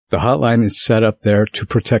 The hotline is set up there to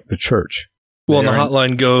protect the church. Well, and the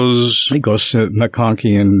hotline goes... It goes to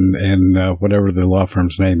McConkie and whatever the law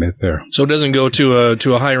firm's name is there. So it doesn't go to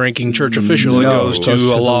a high-ranking church official. It goes to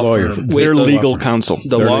a law firm. Their legal counsel.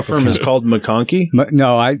 The law firm is called McConkie?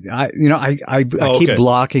 No, I keep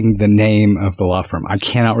blocking the name of the law firm. I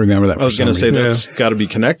cannot remember that. I was going to say that's got to be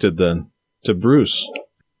connected then to Bruce.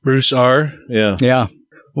 Bruce R. Yeah. Yeah.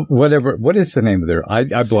 whatever. What is the name of their? I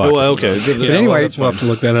blocked. Well, okay. But anyway, we'll have to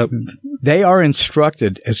look that up. They are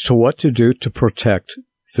instructed as to what to do to protect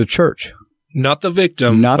the church. Not the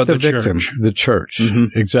victim, not but the the victim, church. the church.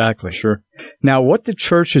 Mm-hmm. Exactly. Sure. Now, what the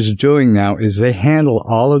church is doing now is they handle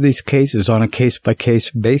all of these cases on a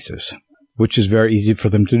case-by-case basis, which is very easy for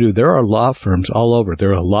them to do. There are law firms all over. There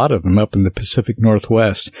are a lot of them up in the Pacific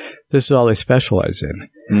Northwest. This is all they specialize in.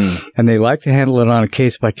 And they like to handle it on a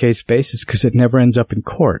case-by-case basis because it never ends up in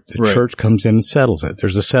court. The church comes in and settles it.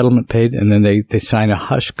 There's a settlement paid, and then they sign a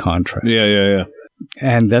hush contract. Yeah.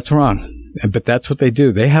 And that's wrong. But that's what they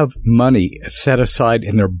do. They have money set aside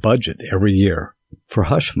in their budget every year for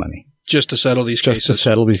hush money. Just to settle these cases. Just to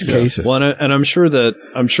settle these cases. Well, and I'm sure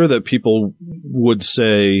that people would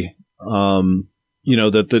say,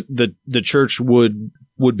 that the church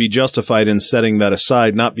would be justified in setting that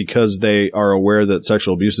aside, not because they are aware that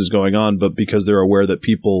sexual abuse is going on, but because they're aware that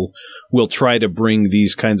people will try to bring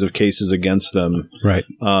these kinds of cases against them, right?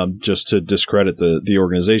 Just to discredit the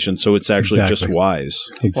organization. So it's actually just wise.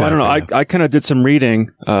 Exactly. Well, I don't know. I kind of did some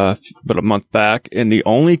reading about a month back, and the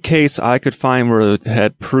only case I could find where it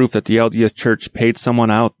had proof that the LDS Church paid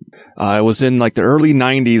someone out, it was in like the early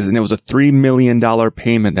 90s, and it was a $3 million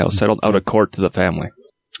payment that was settled out of court to the family,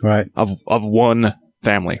 right? Of one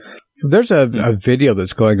family. There's a video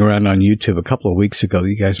that's going around on YouTube a couple of weeks ago that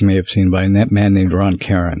you guys may have seen by a man named Ron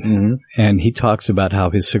Caron. And he talks about how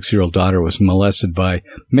his 6-year-old daughter was molested by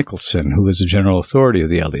Mickelson, who was the general authority of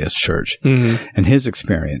the LDS Church, and his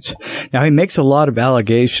experience. Now, he makes a lot of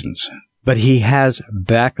allegations, but he has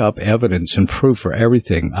backup evidence and proof for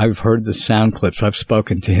everything. I've heard the sound clips. I've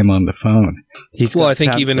spoken to him on the phone. I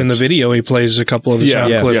think even in the video, he plays a couple of the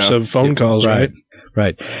sound clips of phone calls, right?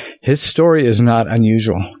 Right. His story is not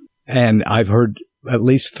unusual. And I've heard at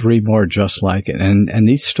least 3 more just like it. And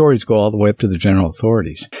these stories go all the way up to the general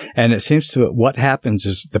authorities. And it seems to what happens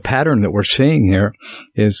is the pattern that we're seeing here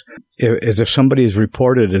is if somebody is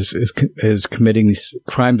reported as committing these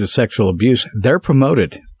crimes of sexual abuse, they're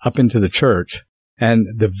promoted up into the church and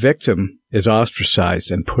the victim is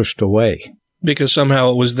ostracized and pushed away. Because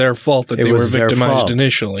somehow it was their fault that they were victimized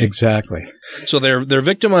initially. Exactly. So they're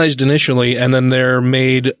victimized initially, and then they're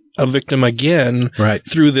made a victim again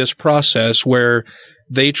through this process where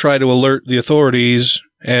they try to alert the authorities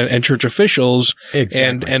and church officials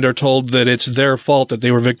and are told that it's their fault that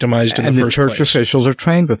they were victimized in the first place. And the church officials are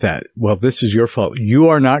trained with that. Well, this is your fault. You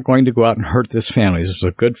are not going to go out and hurt this family. This is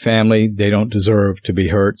a good family. They don't deserve to be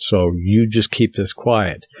hurt, so you just keep this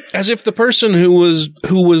quiet. As if the person who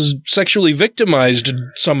was sexually victimized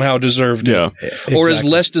somehow deserved it. Or is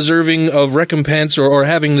less deserving of recompense or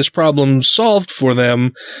having this problem solved for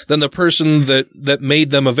them than the person that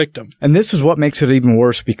made them a victim. And this is what makes it even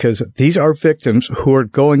worse, because these are victims who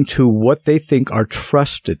are going to what they think are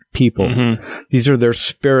trusted people. These are their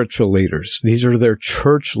spiritual leaders. These are their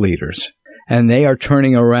church leaders. And they are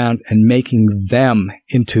turning around and making them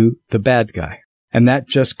into the bad guy. And that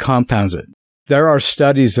just compounds it. There are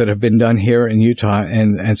studies that have been done here in Utah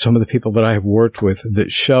and some of the people that I have worked with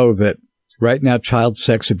that show that right now child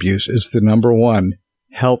sex abuse is the number one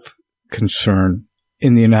health concern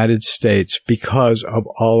in the United States because of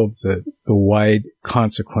all of the wide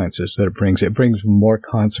consequences that it brings. It brings more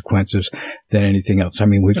consequences than anything else. I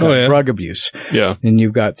mean, we've got drug abuse. And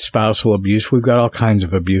you've got spousal abuse. We've got all kinds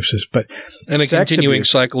of abuses. And a continuing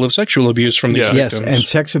cycle of sexual abuse from these victims. Yes, and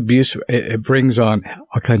sex abuse, it brings on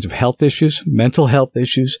all kinds of health issues, mental health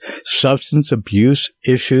issues, substance abuse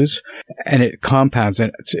issues, and it compounds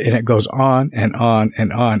and it goes on and on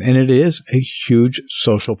and on. And it is a huge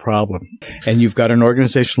social problem. And you've got an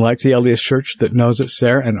organization like the LDS Church that knows it's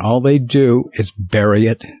there, and all they do is bury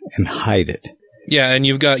it and hide it. Yeah, and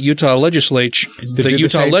you've got Utah legislature,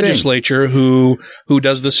 who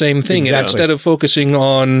does the same thing. And instead of focusing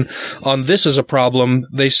on this as a problem,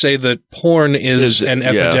 they say that porn is an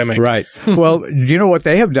epidemic. Right. Well, you know what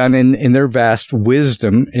they have done in their vast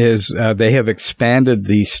wisdom is they have expanded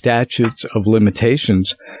the statutes of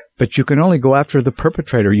limitations, but you can only go after the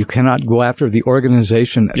perpetrator. You cannot go after the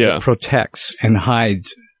organization that protects and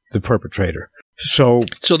hides the perpetrator. So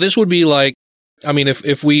this would be like, I mean,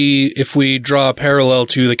 if we draw a parallel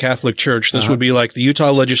to the Catholic Church, this would be like the Utah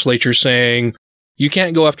legislature saying, you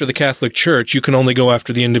can't go after the Catholic Church, you can only go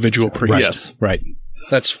after the individual priest. Yes. Right.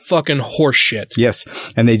 That's fucking horseshit. Yes.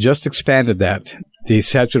 And they just expanded that, the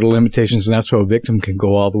statute of limitations, and that's so a victim can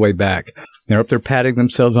go all the way back. They're up there patting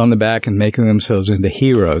themselves on the back and making themselves into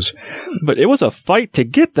heroes. But it was a fight to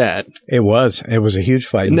get that. It was. It was a huge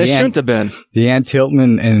fight. And they shouldn't have been. Deanne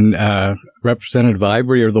Tilton and Representative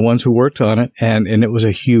Ivory are the ones who worked on it, and it was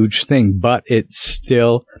a huge thing. But it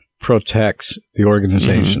still protects the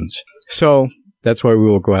organizations. So That's why we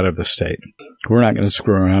will go out of the state. We're not going to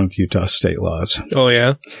screw around with Utah state laws. Oh,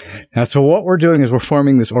 yeah? Now, so what we're doing is we're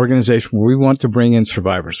forming this organization where we want to bring in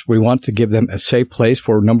survivors. We want to give them a safe place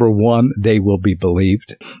where, number one, they will be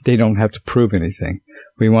believed. They don't have to prove anything.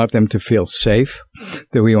 We want them to feel safe,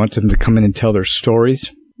 that we want them to come in and tell their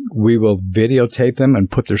stories. We will videotape them and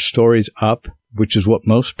put their stories up, which is what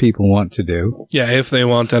most people want to do. Yeah, if they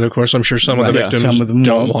want that, of course. I'm sure some of the victims some of them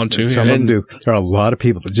don't want to. Some of them do. There are a lot of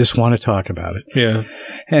people that just want to talk about it. Yeah.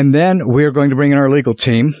 And then we're going to bring in our legal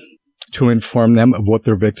team to inform them of what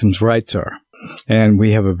their victims' rights are. And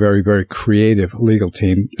we have a very, very creative legal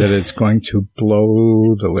team that is going to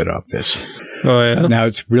blow the lid off this. Oh, yeah. Now,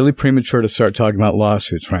 it's really premature to start talking about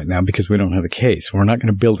lawsuits right now because we don't have a case. We're not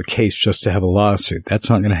going to build a case just to have a lawsuit.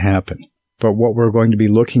 That's not going to happen. But what we're going to be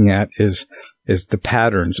looking at is the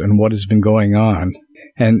patterns and what has been going on.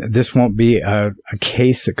 And this won't be a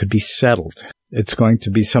case that could be settled. It's going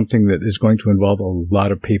to be something that is going to involve a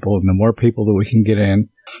lot of people. And the more people that we can get in,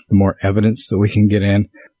 the more evidence that we can get in,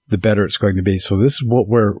 the better it's going to be. So this is what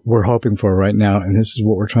we're hoping for right now. And this is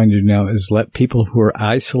what we're trying to do now is let people who are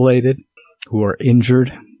isolated, who are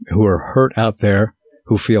injured, who are hurt out there,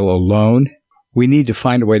 who feel alone, we need to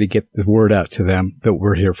find a way to get the word out to them that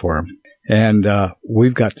we're here for them. And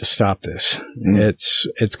we've got to stop this.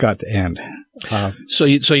 It's got to end. So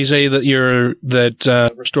you say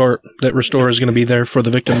that Restore is going to be there for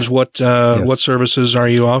the victims. What services are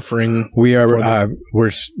you offering? We are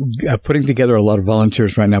we're putting together a lot of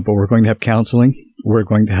volunteers right now, but we're going to have counseling. We're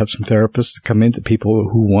going to have some therapists come in, to people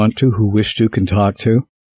who want to, who wish to, can talk to.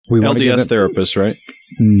 We LDS therapists, right?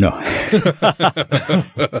 No.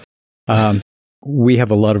 We have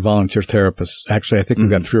a lot of volunteer therapists. Actually, I think we've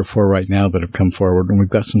got 3 or 4 right now that have come forward, and we've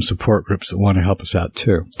got some support groups that want to help us out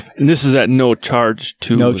too. And this is at no charge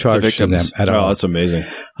to the victims. To them at all. Oh, that's amazing.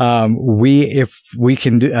 If we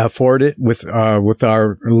can afford it with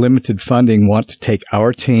our limited funding, want to take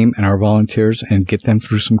our team and our volunteers and get them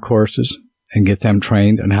through some courses and get them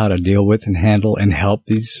trained on how to deal with and handle and help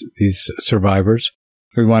these survivors.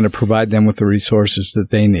 We want to provide them with the resources that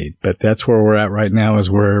they need. But that's where we're at right now,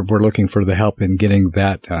 is we're looking for the help in getting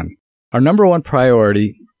that done. Our number one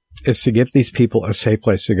priority is to give these people a safe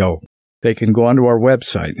place to go. They can go onto our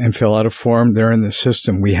website and fill out a form. They're in the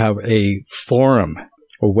system. We have a forum,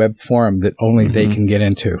 a web forum that only they can get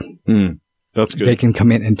into. That's good. They can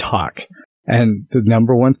come in and talk. And the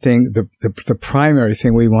number one thing, the primary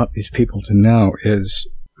thing we want these people to know is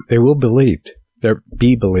they will be believed.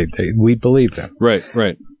 We believe them. Right.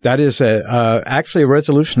 That is actually a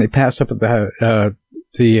resolution they passed up at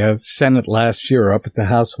the Senate last year, or up at the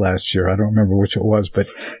House last year. I don't remember which it was, but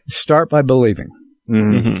start by believing.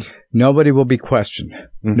 Nobody will be questioned.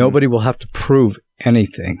 Nobody will have to prove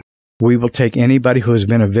anything. We will take anybody who has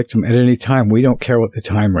been a victim at any time. We don't care what the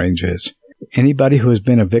time range is. Anybody who has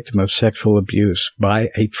been a victim of sexual abuse by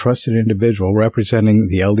a trusted individual representing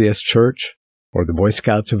the LDS Church or the Boy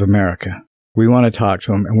Scouts of America, we want to talk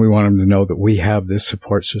to them, and we want them to know that we have this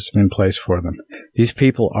support system in place for them. These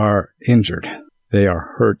people are injured. They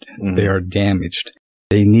are hurt. They are damaged.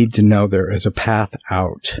 They need to know there is a path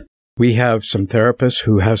out. We have some therapists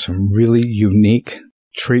who have some really unique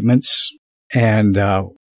treatments, and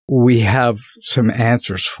we have some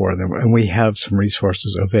answers for them, and we have some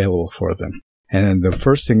resources available for them. And the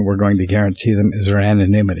first thing we're going to guarantee them is their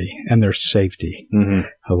anonymity and their safety.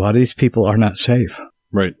 A lot of these people are not safe.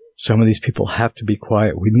 Right. Some of these people have to be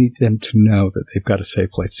quiet. We need them to know that they've got a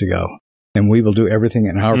safe place to go. And we will do everything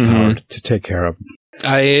in our power to take care of them.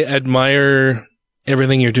 I admire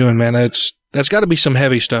everything you're doing, man. That's got to be some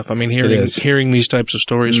heavy stuff. I mean, hearing these types of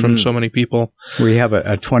stories from so many people. We have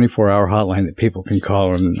a 24-hour hotline that people can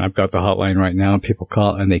call, and I've got the hotline right now, and people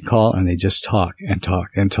call and they just talk and talk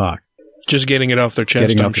and talk. Just getting it off their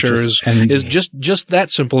chest, I'm sure, is just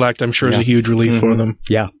that simple act, I'm sure, is a huge relief for them.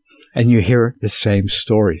 Yeah. And you hear the same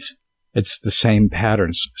stories. It's the same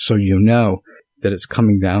patterns. So you know that it's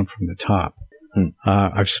coming down from the top.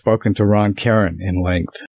 I've spoken to Ron Karen in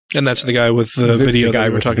length. And that's the guy with the video the guy that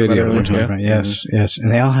we were talking about earlier. Yes. And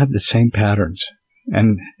they all have the same patterns.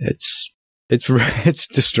 And it's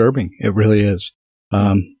disturbing. It really is.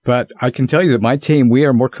 But I can tell you that my team, we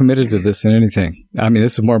are more committed to this than anything. I mean,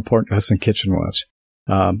 this is more important to us than Kitchen was.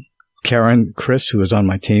 Karen Chris, who is on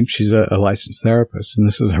my team, she's a licensed therapist, and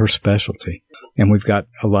this is her specialty. And we've got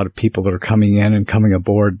a lot of people that are coming in and coming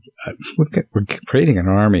aboard. We're creating an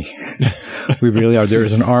army. We really are. There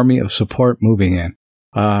is an army of support moving in.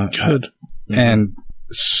 Good. And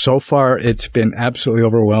so far, it's been absolutely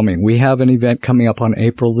overwhelming. We have an event coming up on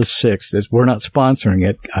April the 6th. We're not sponsoring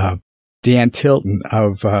it. Deanne Tilton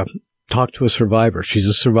of Talk to a Survivor. She's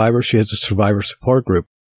a survivor. She has a survivor support group.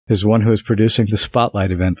 is the one who is producing the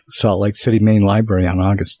Spotlight event at the Salt Lake City Main Library on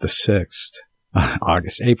April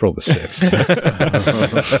the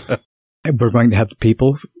 6th. We're going to have the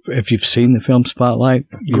people, if you've seen the film Spotlight,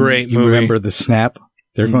 you movie. Remember the Snap?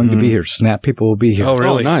 They're going to be here. Snap people will be here. Oh,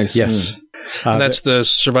 really? Oh, nice. Yes. And that's the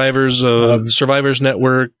Survivors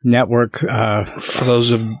Network. For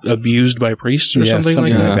those abused by priests or something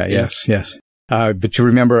like that. Yes. But you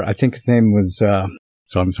remember, I think his name was,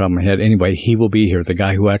 it's on the top of my head. Anyway, he will be here. The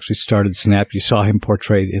guy who actually started Snap. You saw him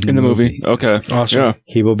portrayed in the movie. Okay. Awesome. Yeah.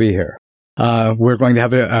 He will be here. We're going to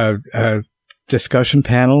have a discussion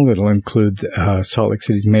panel. It'll include Salt Lake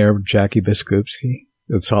City's Mayor, Jackie Biskupski,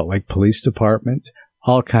 the Salt Lake Police Department,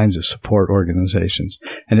 all kinds of support organizations.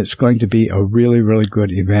 And it's going to be a really, really good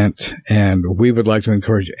event. And we would like to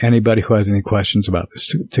encourage anybody who has any questions about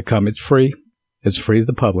this to come. It's free. It's free to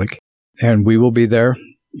the public. And we will be there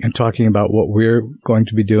and talking about what we're going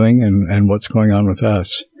to be doing and what's going on with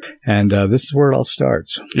us. And this is where it all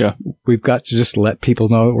starts. Yeah. We've got to just let people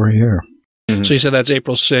know that we're here. So you said that's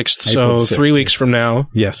April 6th, April so 6th, 3 weeks from now.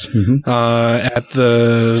 Yes. At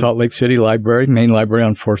the Salt Lake City Library, main library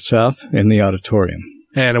on 4th South in the auditorium.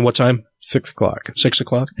 And at what time? 6 o'clock. 6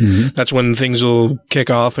 o'clock? Mm-hmm. That's when things will kick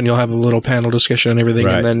off and you'll have a little panel discussion and everything.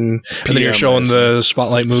 Right. And then you're showing the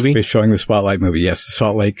Spotlight movie? We're showing the Spotlight movie, yes. The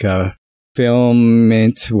Salt Lake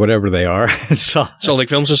Film, whatever they are. Salt Lake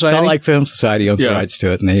Film Society? Salt Lake Film Society owns the rights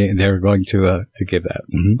to it, and they're going to give that.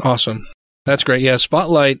 Mm-hmm. Awesome. That's great. Yeah,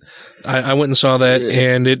 Spotlight, I went and saw that,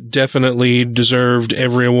 and it definitely deserved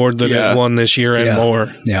every award that it won this year and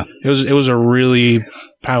more. Yeah. It was a really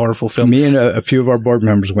powerful film. Me and a few of our board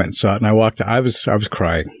members went and saw it, and I walked. I was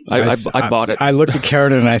crying. I bought it. I looked at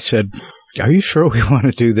Karen and I said, "Are you sure we want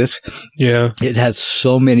to do this?" Yeah. It has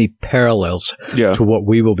so many parallels to what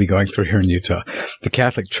we will be going through here in Utah. The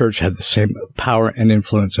Catholic Church had the same power and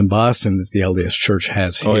influence in Boston that the LDS Church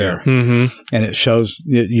has here. Mm-hmm. And it shows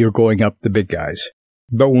you're going up the big guys.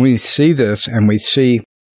 But when we see this and we see...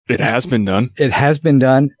 It has been done. It has been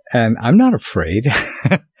done, and I'm not afraid.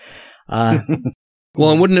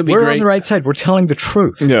 Well, and wouldn't it be great? We're on the right side. We're telling the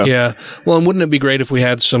truth. Yeah. Well, and wouldn't it be great if we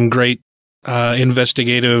had some great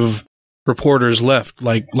investigative reporters left,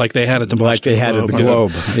 like they had at the Boston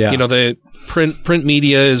Globe. Yeah. You know, the print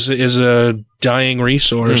media is a dying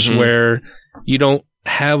resource where you don't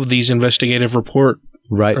have these investigative reports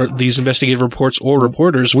or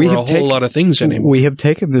reporters for a whole lot of things anymore. We have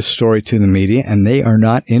taken this story to the media, and they are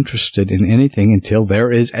not interested in anything until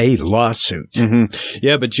there is a lawsuit. Mm-hmm.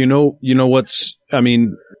 Yeah, but you know what's,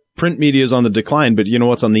 print media is on the decline, but you know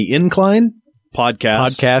what's on the incline?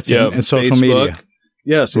 Podcasts and social Facebook. Media.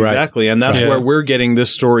 Yes, exactly. And that's where we're getting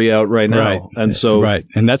this story out right now. And so,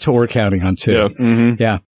 and that's what we're counting on too. Yeah. Mm-hmm.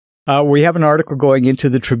 Yeah. We have an article going into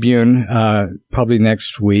the Tribune, probably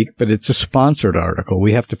next week, but it's a sponsored article.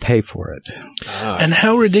 We have to pay for it. And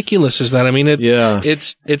how ridiculous is that? I mean,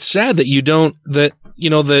 it's sad that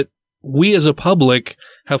that we as a public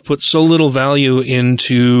have put so little value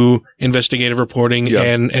into investigative reporting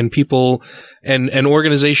and people and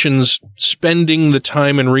organizations spending the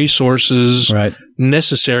time and resources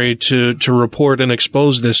necessary to report and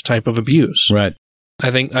expose this type of abuse. Right. I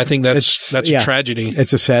think that's a tragedy.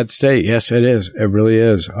 It's a sad state. Yes, it is. It really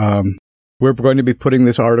is. We're going to be putting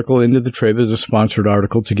this article into the Trib as a sponsored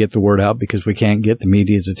article to get the word out because we can't get the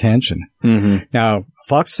media's attention. Mm-hmm. Now,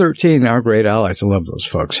 Fox 13, our great allies, I love those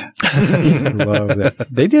folks. Love that.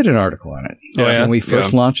 They did an article on it. When we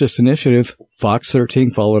first launched this initiative, Fox 13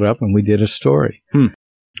 followed up and we did a story.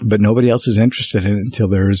 But nobody else is interested in it until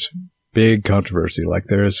there's big controversy like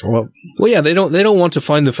there is. Well, they don't want to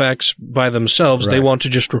find the facts by themselves. They want to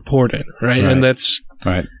just report it, right? And that's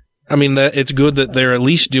right. I mean, it's good that they're at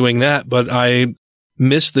least doing that, but I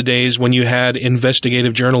miss the days when you had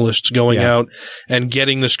investigative journalists going out and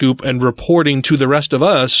getting the scoop and reporting to the rest of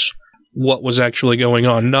us what was actually going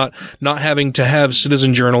on, not having to have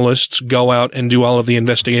citizen journalists go out and do all of the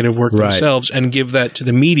investigative work themselves and give that to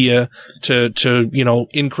the media to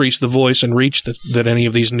increase the voice and reach that any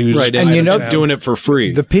of these news and doing it for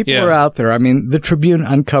free. The people are out there. I mean, the Tribune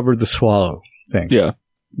uncovered the Swallow thing. Yeah.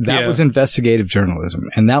 That was investigative journalism,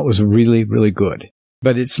 and that was really, really good.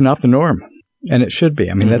 But it's not the norm, and it should be.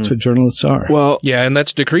 I mean, that's what journalists are. Well, and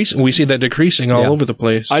that's decreasing. We see that decreasing all over the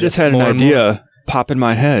place. I just had an idea pop in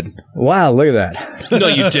my head. Wow, look at that. No,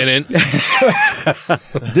 you didn't.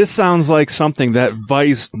 This sounds like something that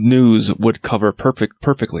Vice News would cover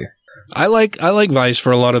perfectly. I like Vice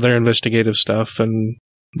for a lot of their investigative stuff, and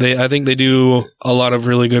I think they do a lot of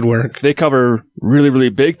really good work. They cover really, really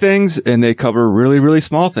big things, and they cover really, really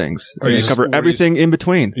small things. They cover everything in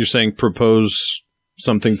between. You're saying propose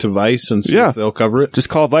something to Vice and see if they'll cover it? Just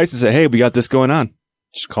call Vice and say, hey, we got this going on.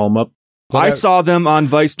 Just call them up. I saw them on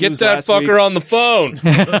Vice Get News that last fucker week. on the phone.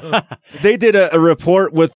 They did a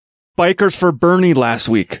report with Bikers for Bernie last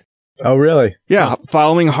week. Oh, really? Yeah,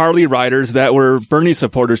 following Harley riders that were Bernie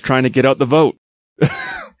supporters trying to get out the vote.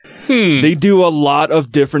 They do a lot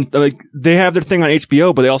of different, they have their thing on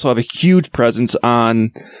HBO, but they also have a huge presence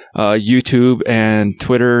on YouTube and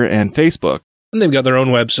Twitter and Facebook. And they've got their own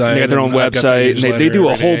website. They got their own website. And they do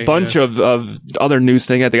a whole bunch of other news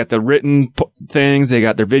things. They got the written things. They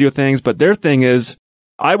got their video things. But their thing is,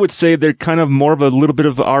 I would say they're kind of more of a little bit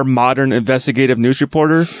of our modern investigative news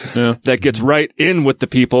reporter that gets right in with the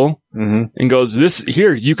people and goes, "This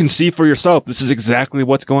here, you can see for yourself. This is exactly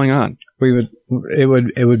what's going on."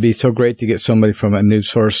 It would be so great to get somebody from a news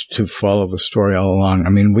source to follow the story all along.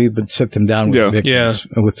 I mean, we would sit them down with victims,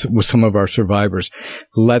 with some of our survivors,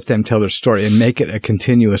 let them tell their story and make it a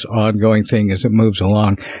continuous, ongoing thing as it moves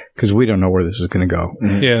along, because we don't know where this is going to go.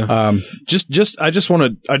 Yeah.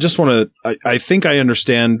 I think I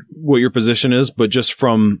understand what your position is, but just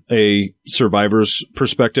from a survivor's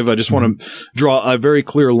perspective, I just want to draw a very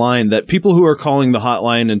clear line that people who are calling the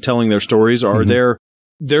hotline and telling their stories are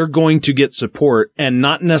they're going to get support and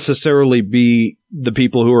not necessarily be the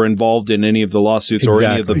people who are involved in any of the lawsuits or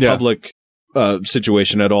any of the public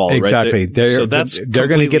situation at all. Exactly. Right? They're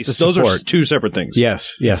going to get the support. Those are two separate things.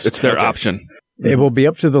 Yes. It's their option. It will be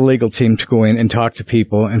up to the legal team to go in and talk to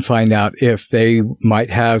people and find out if they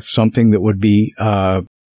might have something that would be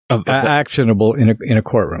actionable in a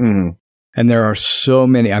courtroom. And there are so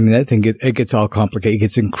many. I mean, I think it gets all complicated. It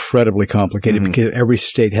gets incredibly complicated because every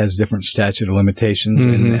state has different statute of limitations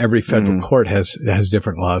and every federal court has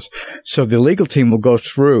different laws. So the legal team will go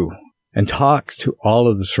through and talk to all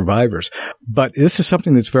of the survivors. But this is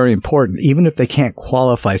something that's very important. Even if they can't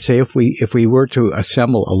qualify, say if we were to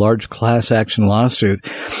assemble a large class action lawsuit,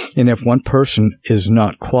 and if one person is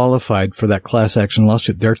not qualified for that class action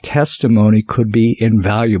lawsuit, their testimony could be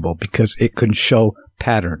invaluable because it could show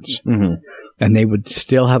patterns. And they would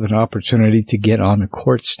still have an opportunity to get on a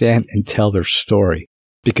court stand and tell their story,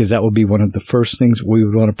 because that would be one of the first things we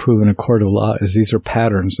would want to prove in a court of law is these are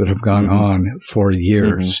patterns that have gone on for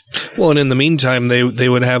years. Well, and in the meantime, they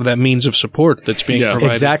would have that means of support that's being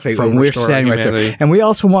provided. Exactly. From we're standing right there. And we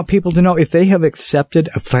also want people to know if they have accepted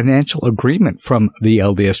a financial agreement from the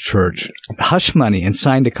LDS Church, hush money, and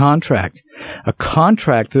signed a contract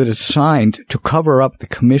that is signed to cover up the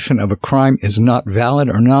commission of a crime is not valid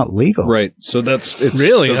or not legal. Right. So it's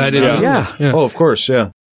really, I didn't know. Yeah. Oh, of course.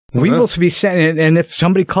 Yeah. We will be sending, and if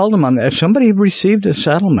somebody called them on that, if somebody received a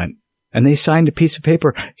settlement and they signed a piece of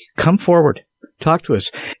paper, come forward, talk to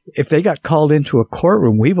us. If they got called into a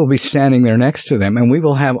courtroom, we will be standing there next to them, and we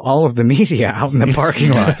will have all of the media out in the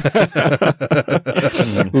parking lot.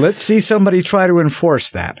 Let's see somebody try to enforce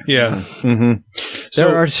that. Yeah.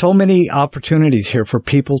 There are so many opportunities here for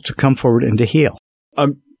people to come forward and to heal.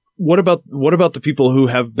 What about the people who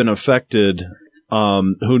have been affected,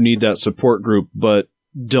 who need that support group, but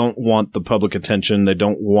don't want the public attention? They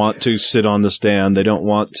don't want to sit on the stand. They don't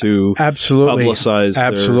want to publicize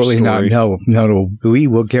their story. Not. No. We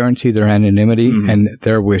will guarantee their anonymity and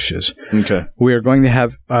their wishes. Okay. We are going to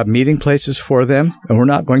have meeting places for them, and we're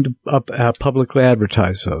not going to publicly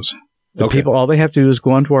advertise those. The people, all they have to do is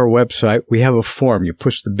go onto our website. We have a form. You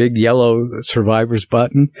push the big yellow survivors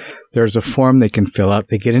button. There's a form they can fill out.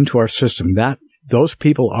 They get into our system. Those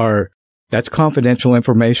people that's confidential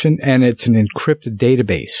information, and it's an encrypted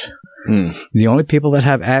database. The only people that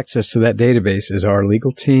have access to that database is our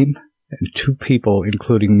legal team and 2 people,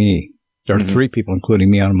 including me. There are 3 people, including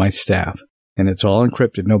me, on my staff, and it's all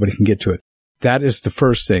encrypted. Nobody can get to it. That is the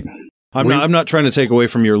first thing. I'm not trying to take away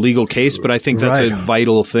from your legal case, but I think that's a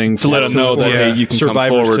vital thing to let them know that you can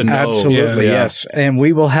survivors come forward. to know. Absolutely, yes. And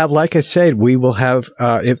we will have, like I said,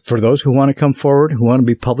 for those who want to come forward, who want to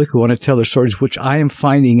be public, who want to tell their stories, which I am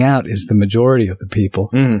finding out is the majority of the people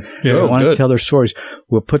who want to tell their stories,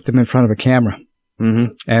 we'll put them in front of a camera.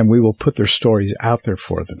 And we will put their stories out there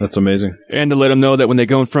for them. That's amazing. And to let them know that when they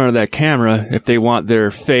go in front of that camera, if they want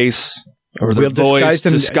their face or their voice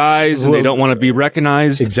disguised and they don't want to be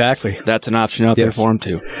recognized. Exactly. That's an option out there for them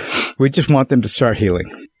too. We just want them to start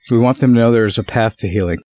healing. We want them to know there is a path to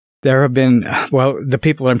healing. There have been, the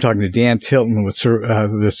people I'm talking to, Deanne Tilton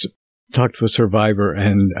talked to a survivor,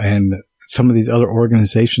 and some of these other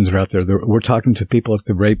organizations are out there. We're talking to people at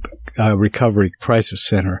the Rape Recovery Crisis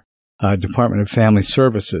Center, Department of Family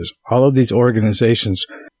Services. All of these organizations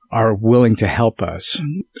are willing to help us.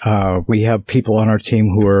 We have people on our team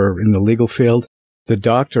who are in the legal field. The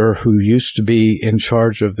doctor who used to be in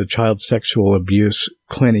charge of the child sexual abuse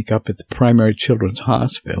clinic up at the Primary Children's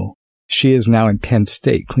Hospital, She is now in Penn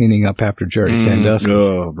State cleaning up after Jerry Sandusky.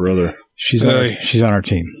 Oh, brother. She's on our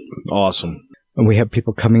team. Awesome. And we have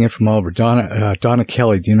people coming in from all over. Donna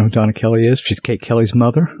Kelly. Do you know who Donna Kelly is? She's Kate Kelly's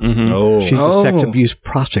mother. Mm-hmm. Oh. She's a sex abuse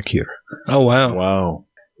prosecutor. Oh, wow. Wow.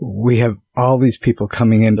 We have all these people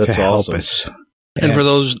coming in to help us. And for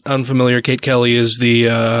those unfamiliar, Kate Kelly is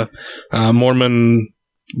the Mormon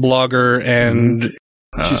blogger and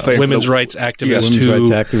women's rights activist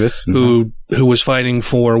who was fighting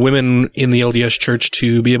for women in the LDS Church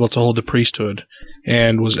to be able to hold the priesthood,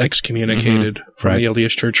 and was excommunicated from the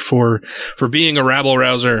LDS Church for being a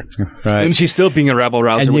rabble-rouser. Right. And she's still being a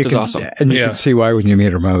rabble-rouser, which is awesome. And you can see why when you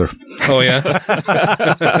meet her mother. Oh, yeah?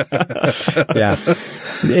 Yeah.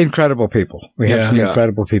 Incredible people. We have some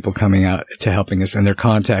incredible people coming out to helping us, and they're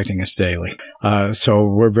contacting us daily. So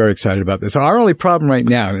we're very excited about this. Our only problem right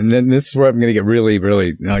now, and then this is where I'm going to get really,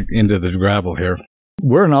 really into the gravel here.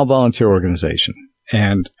 We're an all-volunteer organization.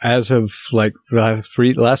 And as of the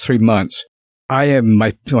last 3 months, I am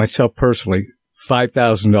myself personally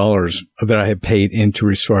 $5,000 that I have paid into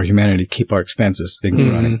Restore Humanity to keep our expenses things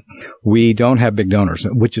running. We don't have big donors,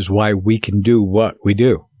 which is why we can do what we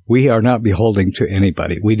do. We are not beholden to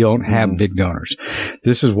anybody. We don't have big donors.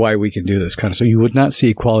 This is why we can do this kind of. So you would not see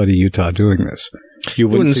Equality Utah doing this. You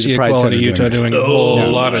wouldn't see Equality Utah doing a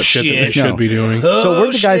whole lot of shit that they should be doing. So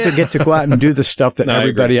we're the guys that get to go out and do the stuff that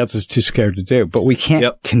everybody else is too scared to do. But we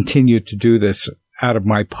can't continue to do this out of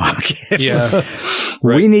my pocket. Yeah.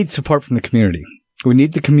 We need support from the community. We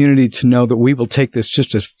need the community to know that we will take this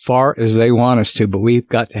just as far as they want us to, but we've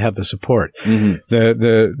got to have the support.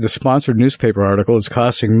 The sponsored newspaper article is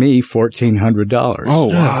costing me $1,400. Oh,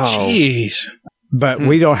 wow. Jeez. But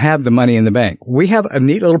we don't have the money in the bank. We have a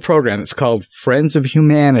neat little program. It's called Friends of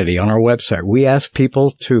Humanity on our website. We ask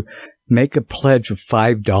people to make a pledge of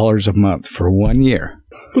 $5 a month for 1 year.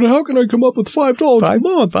 But how can I come up with $5 a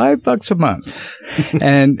month? $5 a month.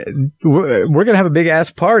 And we're going to have a big ass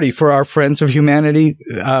party for our Friends of Humanity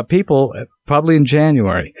people probably in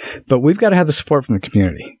January. But we've got to have the support from the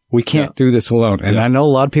community. We can't do this alone. And I know a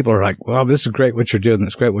lot of people are like, well, this is great what you're doing.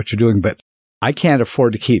 That's great what you're doing. But I can't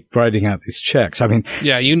afford to keep writing out these checks. I mean,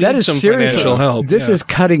 you need some financial help. This is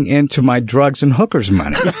cutting into my drugs and hookers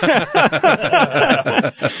money.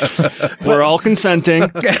 We're all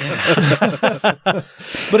consenting.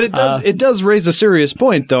 But it does raise a serious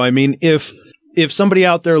point, though. I mean, if somebody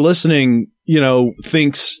out there listening,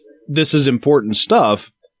 thinks this is important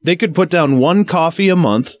stuff, they could put down one coffee a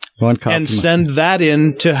month and send that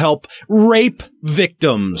in to help rape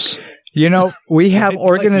victims. We have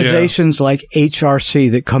organizations like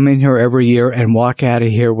HRC that come in here every year and walk out of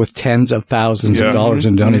here with tens of thousands of dollars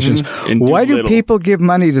in donations. Why do people give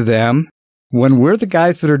money to them when we're the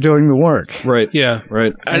guys that are doing the work? Right. Yeah.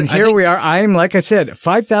 Right. And here we are. I'm, like I said,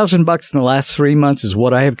 $5,000 in the last 3 months is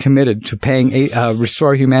what I have committed to paying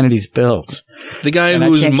Restore Humanity's bills. The guy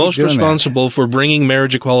who's most responsible for bringing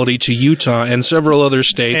marriage equality to Utah and several other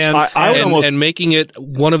states, and making it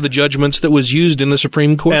one of the judgments that was used in the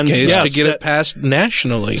Supreme Court case to get it passed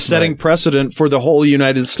nationally. Setting precedent for the whole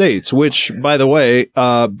United States, which, by the way,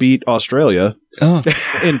 beat Australia.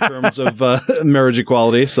 In terms of marriage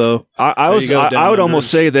equality. So I would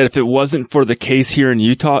almost say that if it wasn't for the case here in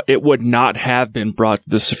Utah, it would not have been brought to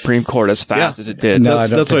the Supreme Court as fast as it did. No,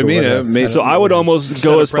 that's what I mean. So I would almost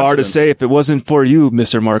go as far to say if it wasn't for you,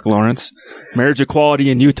 Mr. Mark Lawrence, marriage equality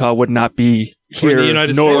in Utah would not be here in the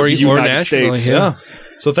United States or nationally. States. Yeah.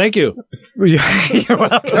 So thank you. You're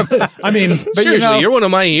welcome. I mean, but seriously, you're one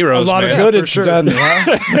of my heroes. A lot of good it's done.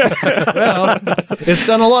 Well, it's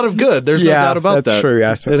done a lot of good. There's no doubt about that. That's true.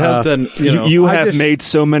 Yes. It has done. You have made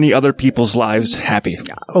so many other people's lives happy.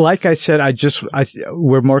 Like I said,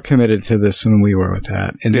 we're more committed to this than we were with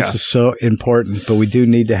that, and this is so important. But we do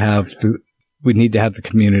need to have the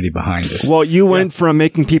community behind us. Well, you went from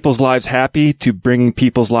making people's lives happy to bringing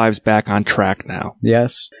people's lives back on track now.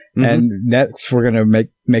 Yes. Mm-hmm. And next, we're going to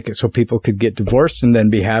make it so people could get divorced and then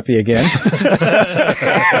be happy again.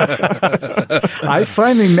 I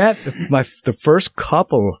finally met the first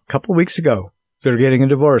couple weeks ago. They're getting a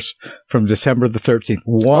divorce from December the 13th.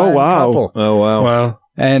 One couple. Oh, wow. Wow.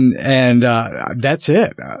 And that's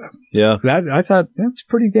it. I thought that's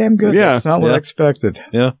pretty damn good. Yeah. That's not what I expected.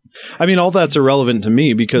 Yeah. I mean, all that's irrelevant to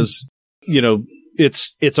me because,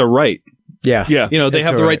 it's a right. Yeah. Yeah. They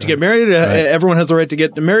have the right to get married. Right. Everyone has the right to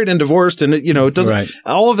get married and divorced. And, it doesn't,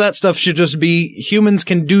 all of that stuff should just be humans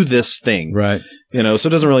can do this thing. Right. So it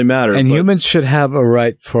doesn't really matter. And humans should have a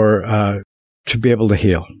right for, to be able to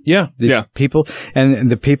heal. Yeah. People, and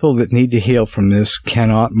the people that need to heal from this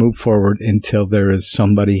cannot move forward until there is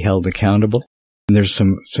somebody held accountable. there's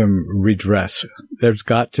some redress. There's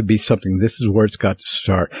got to be something. This is where it's got to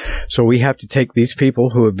start. So we have to take these people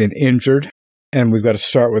who have been injured, and we've got to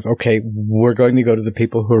start with, okay, we're going to go to the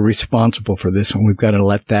people who are responsible for this, and we've got to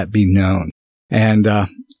let that be known. And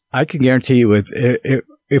I can guarantee you,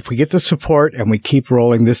 if we get the support and we keep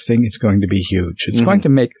rolling this thing, it's going to be huge. It's going to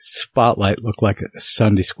make Spotlight look like a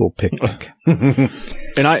Sunday school picnic.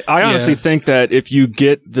 And I honestly think that if you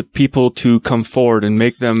get the people to come forward and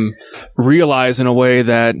make them realize in a way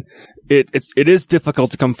that it is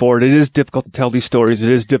difficult to come forward. It is difficult to tell these stories.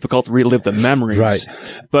 It is difficult to relive the memories. Right.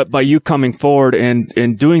 But by you coming forward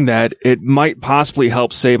and doing that, it might possibly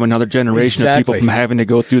help save another generation of people from having to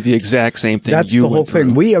go through the exact same thing. That's you the whole went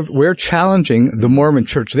through. thing. We're challenging the Mormon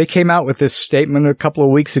Church. They came out with this statement a couple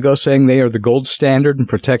of weeks ago saying they are the gold standard in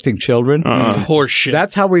protecting children. Horseshit.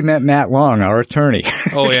 That's how we met Matt Long, our attorney.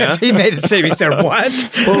 Oh, yeah? He made it say, he said,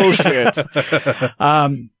 what? Bullshit.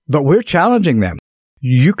 But we're challenging them.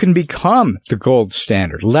 You can become the gold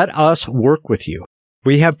standard. Let us work with you.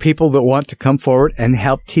 We have people that want to come forward and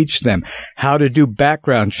help teach them how to do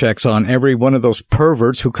background checks on every one of those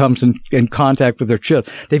perverts who comes in contact with their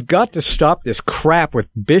children. They've got to stop this crap with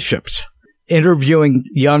bishops interviewing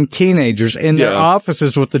young teenagers in their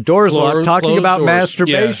offices with the doors locked, talking about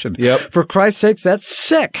masturbation. Yeah. For Christ's sakes, that's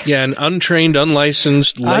sick. Yeah, an untrained,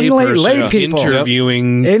 unlicensed layperson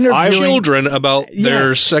interviewing children about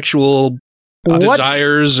their sexual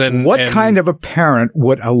desires and what kind of a parent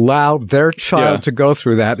would allow their child to go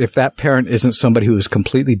through that if that parent isn't somebody who is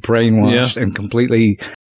completely brainwashed and completely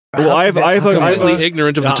completely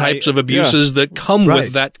ignorant of the types of abuses that come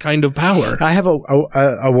with that kind of power. I have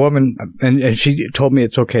a woman, and she told me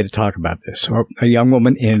it's okay to talk about this. A young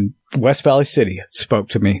woman in West Valley City spoke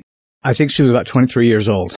to me. I think she was about 23 years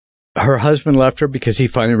old. Her husband left her because he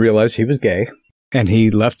finally realized he was gay. And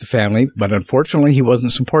he left the family, but unfortunately he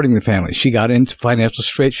wasn't supporting the family. She got into financial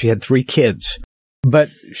straits. She had 3 kids. But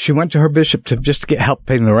she went to her bishop to just get help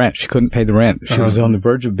paying the rent. She couldn't pay the rent. She was on the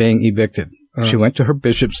verge of being evicted. She went to her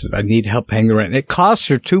bishop, said, I need help paying the rent. It cost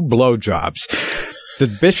her 2 blowjobs. The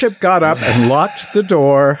bishop got up and locked the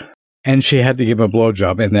door, and she had to give him a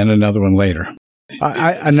blowjob, and then another one later.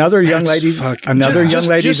 Another young lady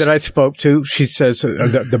that I spoke to, she says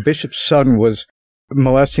the bishop's son was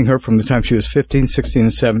molesting her from the time she was 15, 16,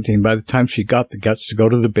 and 17. By the time she got the guts to go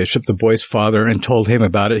to the bishop, the boy's father, and told him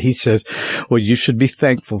about it, he says, well, you should be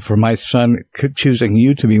thankful for my son choosing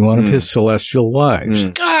you to be one of his celestial wives.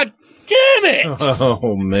 God damn it!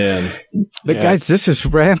 Oh, man. But guys, this is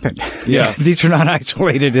rampant. Yeah. These are not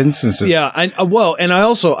isolated instances. Yeah. And I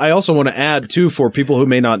also want to add, too, for people who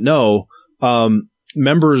may not know,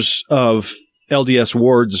 members of LDS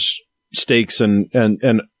Ward's stakes and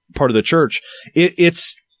part of the church,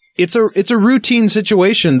 it's a routine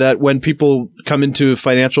situation that when people come into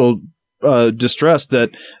financial distress,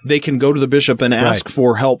 that they can go to the bishop and ask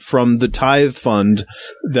for help from the tithe fund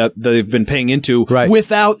that they've been paying into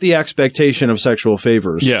without the expectation of sexual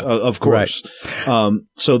favors. Yeah, of course.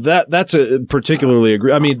 So that's a particularly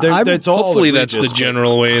I mean, that's all. Hopefully, that's the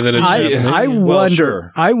general way that it's happening.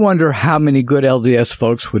 I wonder how many good LDS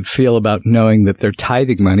folks would feel about knowing that their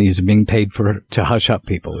tithing money is being paid to hush up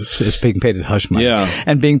people. It's being paid as hush money,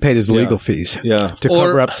 and being paid as legal fees, to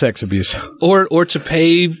cover up sex abuse, or to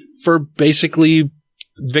pay for basically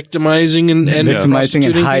victimizing and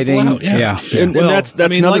hiding. Out. And that's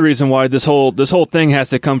another reason why this whole thing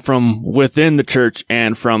has to come from within the church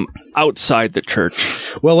and from outside the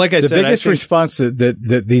church. Well, like I said, the biggest response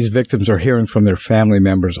that these victims are hearing from their family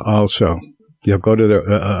members also. You'll go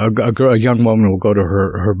to a young woman will go to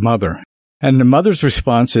her mother, and the mother's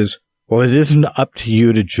response is, well, it isn't up to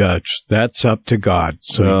you to judge. That's up to God.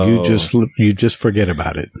 So you just forget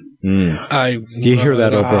about it. You hear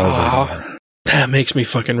that over and over. That makes me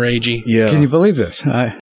fucking ragey. Yeah. Can you believe this?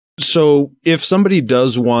 So if somebody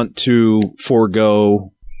does want to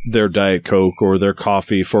forego their Diet Coke or their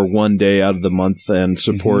coffee for one day out of the month and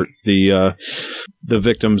support the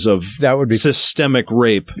victims of systemic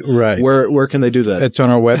rape, where can they do that? It's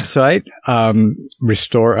on our website,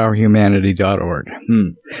 RestoreOurHumanity.org.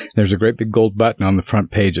 There's a great big gold button on the front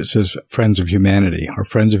page. It says Friends of Humanity. Our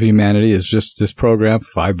Friends of Humanity is just this program,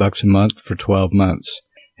 $5 a month for 12 months.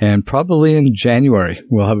 And probably in January,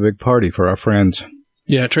 we'll have a big party for our friends.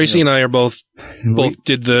 Yeah, Tracy and I are both both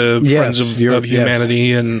did the Friends of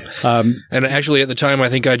Humanity, and actually at the time I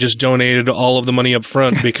think I just donated all of the money up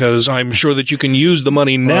front because I'm sure that you can use the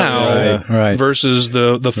money now versus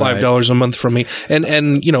the $5 a month from me, and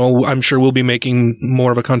I'm sure we'll be making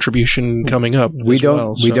more of a contribution coming up. We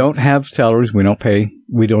don't have salaries. We don't pay.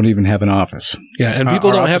 We don't even have an office. Yeah, and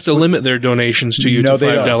people don't have to limit their donations to you to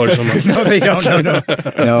 $5 a month. No, they don't.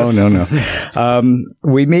 No.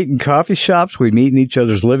 We meet in coffee shops. We meet in each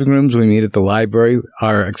other's living rooms. We meet at the library.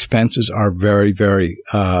 Our expenses are very, very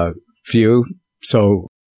few.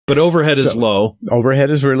 But overhead is low. Overhead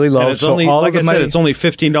is really low. And it's only, like I said, it's only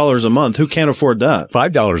 $15 a month. Who can't afford that?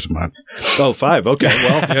 $5 a month. Oh, $5. Okay.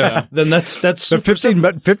 Well, yeah. Then that's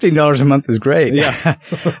 $15 a month is great. Yeah.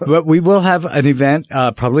 But we will have an event,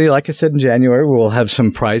 probably, like I said, in January. We'll have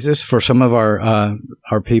some prizes for some of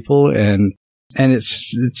our people, and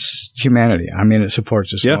it's humanity. I mean, it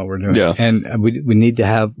supports us in what we're doing. Yeah. And we need to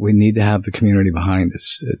have the community behind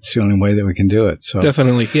us. It's the only way that we can do it. So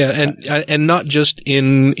definitely. Yeah. And not just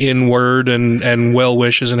in word and well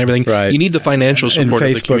wishes and everything. Right. You need the financial support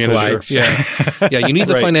of the community. Likes. Yeah. Yeah. You need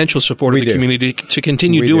the financial support of the community to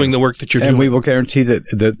continue doing the work that you're doing. And we will guarantee that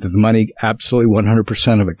the money, absolutely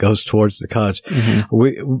 100% of it goes towards the cause.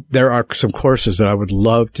 Mm-hmm. There are some courses that I would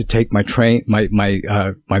love to take my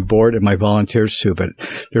board and my volunteers to, but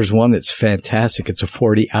there's one that's fantastic. It's a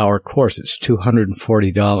 40-hour course. It's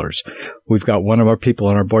 $240. We've got one of our people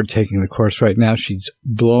on our board taking the course right now. She's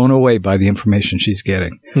blown away by the information she's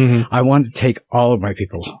getting. Mm-hmm. I want to take all of my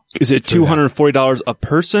people. Is it $240 a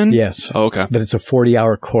person? Yes. Oh, okay. But it's a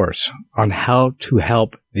 40-hour course on how to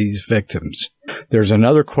help these victims. There's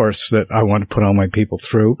another course that I want to put all my people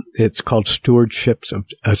through. It's called Stewards of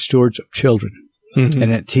Children. Mm-hmm.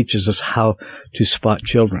 And it teaches us how to spot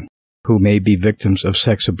children who may be victims of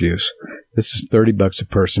sex abuse. This is $30 a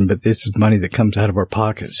person, but this is money that comes out of our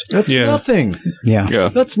pockets. That's nothing. Yeah.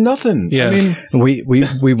 That's nothing. Yeah. I mean,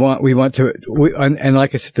 we want to, and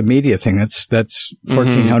like I said, the media thing, that's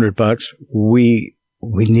 $1,400. We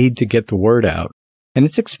need to get the word out, and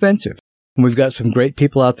it's expensive. And we've got some great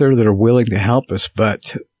people out there that are willing to help us,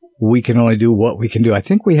 but we can only do what we can do. I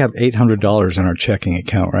think we have $800 in our checking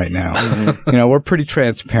account right now. Mm-hmm. We're pretty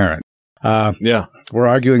transparent. We're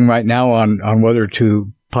arguing right now on whether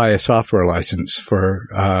to buy a software license for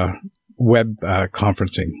web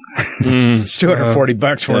conferencing. It's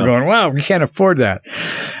 $240. We're going, wow, we can't afford that.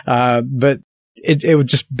 But it would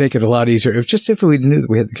just make it a lot easier. It was just if we knew that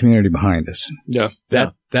we had the community behind us. Yeah.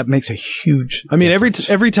 That makes a huge I mean, difference.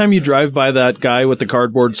 every time you drive by that guy with the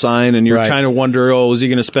cardboard sign and you're trying to wonder, is he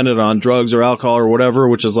going to spend it on drugs or alcohol or whatever,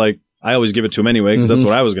 which is like, I always give it to him anyway because that's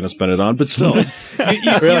what I was going to spend it on. But still, you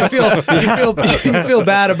feel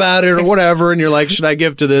bad about it or whatever, and you're like, should I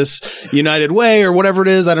give to this United Way or whatever it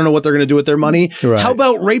is? I don't know what they're going to do with their money. Right. How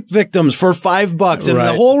about rape victims for $5 and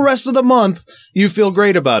the whole rest of the month you feel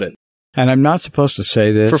great about it? And I'm not supposed to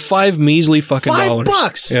say this for $5 measly fucking dollars.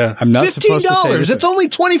 $5. Yeah, I'm not supposed to say this. It's only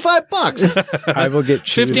 $25. I will get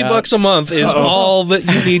chewed $50 a month is all that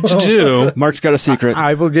you need to do. Mark's got a secret.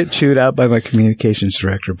 I will get chewed out by my communications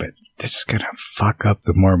director, but this is going to fuck up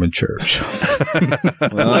the Mormon church.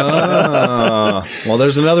 Well,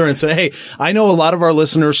 there's another incident. Hey, I know a lot of our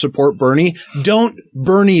listeners support Bernie. Don't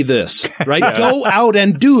Bernie this, right? Go out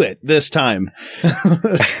and do it this time.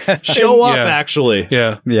 Show up, actually.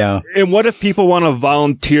 Yeah. Yeah. And what if people want to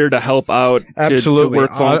volunteer to help out? Absolutely. To work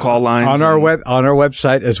phone call lines on our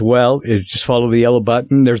website as well. Just follow the yellow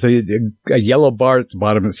button. There's a yellow bar at the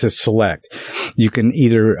bottom that says select. You can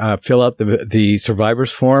either fill out the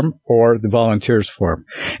survivors form or the volunteers form.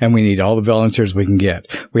 And we need all the volunteers we can get.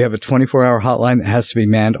 We have a 24-hour hotline that has to be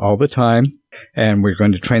manned all the time. And we're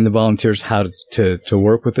going to train the volunteers how to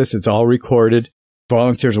work with this. It's all recorded.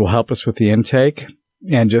 Volunteers will help us with the intake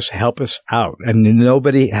and just help us out. And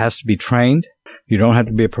nobody has to be trained. You don't have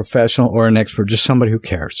to be a professional or an expert, just somebody who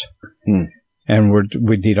cares. And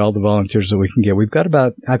we need all the volunteers that we can get. We've got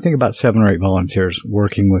about 7 or 8 volunteers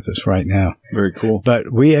working with us right now. Very cool.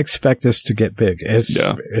 But we expect this to get big. As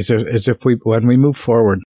if when we move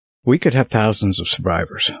forward, we could have thousands of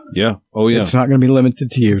survivors. Yeah. Oh, yeah. It's not going to be limited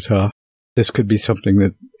to Utah. This could be something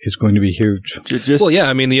that is going to be huge. Well, yeah.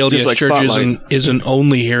 I mean, the LDS Church isn't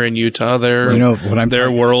only here in Utah.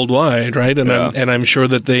 They're worldwide, right? And I'm sure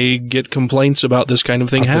that they get complaints about this kind of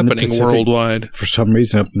thing happening worldwide. For some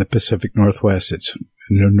reason, up in the Pacific Northwest, it's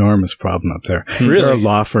an enormous problem up there. Really? There are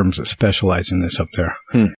law firms that specialize in this up there.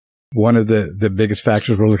 One of the biggest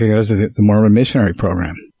factors we're looking at is the Mormon missionary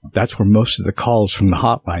program. That's where most of the calls from the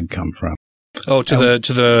hotline come from. Oh, to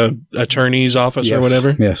the attorney's office or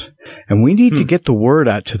whatever? Yes. And we need to get the word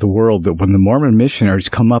out to the world that when the Mormon missionaries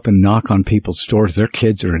come up and knock on people's doors, their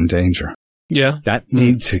kids are in danger. Yeah. That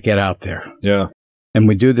needs to get out there. Yeah. And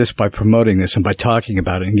we do this by promoting this and by talking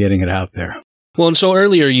about it and getting it out there. Well, and so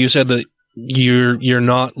earlier you said that you're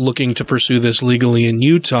not looking to pursue this legally in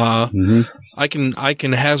Utah. Mm-hmm. I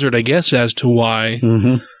can hazard a guess as to why.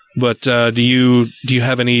 Mm-hmm. But do you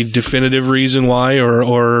have any definitive reason why,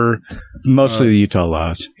 or mostly the Utah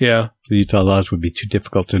laws? Yeah, the Utah laws would be too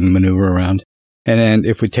difficult to maneuver around. And then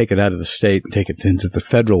if we take it out of the state and take it into the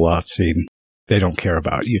federal law scene, they don't care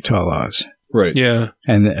about Utah laws. Right. Yeah.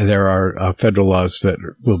 And there are federal laws that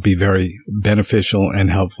will be very beneficial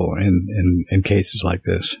and helpful in cases like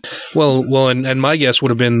this. Well, and my guess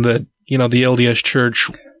would have been that, the LDS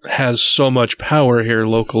Church has so much power here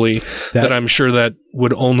locally that I'm sure that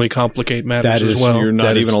would only complicate matters as well. You're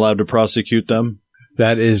not even allowed to prosecute them?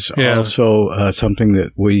 That is also something that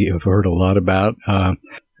we have heard a lot about.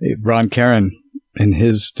 Ron Caron, in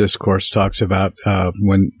his discourse, talks about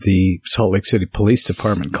when the Salt Lake City Police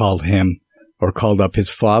Department called up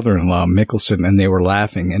his father-in-law, Mickelson, and they were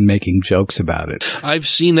laughing and making jokes about it. I've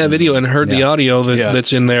seen that video and heard the audio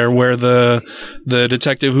that's in there where the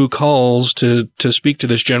detective who calls to speak to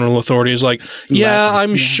this general authority is like,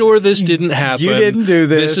 I'm sure this didn't happen. You didn't do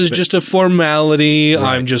this. This is just a formality. Right.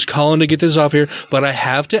 I'm just calling to get this off here. But I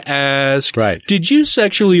have to ask, did you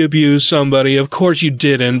sexually abuse somebody? Of course you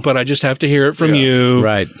didn't, but I just have to hear it from you.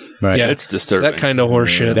 Right. Yeah, it's disturbing. That kind of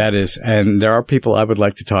horseshit. That is. And there are people I would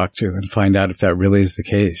like to talk to and find out if that really is the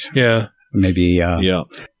case. Yeah. Maybe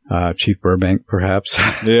Chief Burbank, perhaps.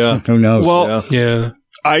 Yeah. Who knows? Well,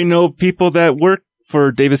 I know people that work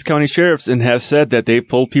for Davis County Sheriffs and have said that they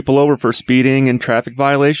pulled people over for speeding and traffic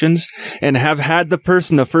violations and have had the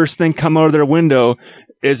first thing come out of their window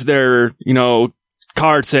is their,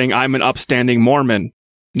 card saying, I'm an upstanding Mormon.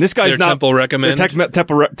 This guy's not Temple recommend.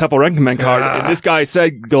 Temple recommend card. And this guy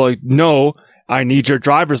said, no, I need your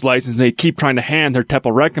driver's license. And they keep trying to hand their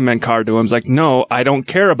Temple recommend card to him. It's like, no, I don't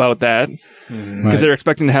care about that. Because they're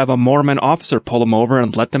expecting to have a Mormon officer pull them over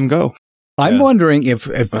and let them go. I'm wondering if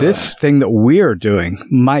this thing that we're doing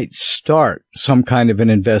might start some kind of an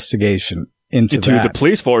investigation into the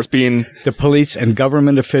police force being the police and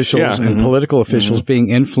government officials and political officials being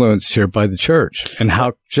influenced here by the church, and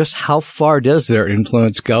how far does their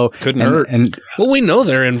influence go? Couldn't hurt. Well, we know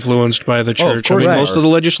they're influenced by the church. Most of the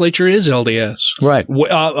legislature is LDS, right?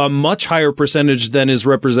 A much higher percentage than is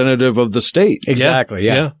representative of the state. Exactly.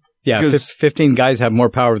 Yeah. 15 guys have more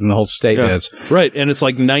power than the whole state does. Right, and it's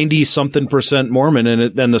like 90-something% Mormon,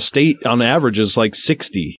 and the state on average is like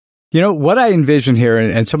 60. What I envision here,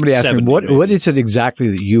 and somebody asked 70, me, what is it exactly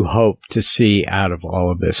that you hope to see out of all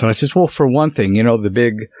of this? And I says, well, for one thing,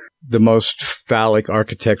 the most phallic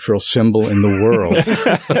architectural symbol in the world,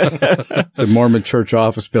 the Mormon church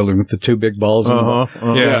office building with the two big balls in it.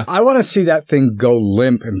 Yeah. I want to see that thing go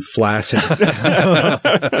limp and flaccid.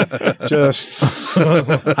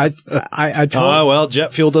 I told,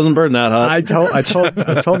 jet fuel doesn't burn that hot. I told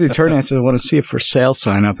the attorney, I said, I want to see a for sale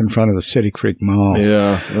sign up in front of the City Creek Mall.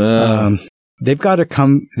 Yeah. They've got to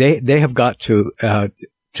come, they have got to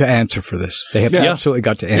answer for this. They have absolutely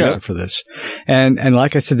got to answer for this. And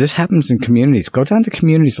like I said, this happens in communities. Go down to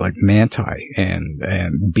communities like Manti and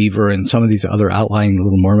Beaver and some of these other outlying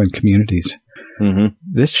little Mormon communities. Mm-hmm.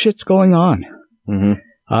 This shit's going on.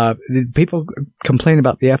 Mm-hmm. People complain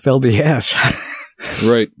about the FLDS.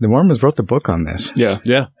 Right. The Mormons wrote the book on this.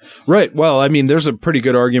 Yeah. Right. Well, I mean, there's a pretty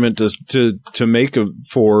good argument to make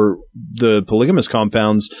for the polygamous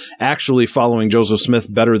compounds actually following Joseph Smith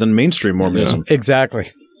better than mainstream Mormonism. Yeah.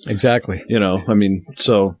 Exactly. I mean,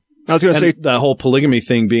 so I was going to say that whole polygamy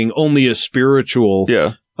thing being only a spiritual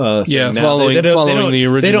thing. Following the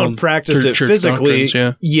original. They don't practice it physically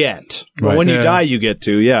yet. But Right. when you die, you get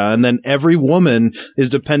to. And then every woman is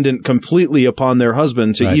dependent completely upon their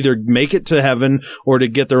husband to either make it to heaven or to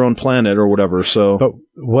get their own planet or whatever. So, but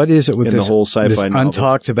what is it with in this, the whole sci-fi this novel?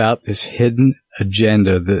 untalked about, this hidden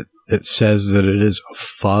agenda that says that it is a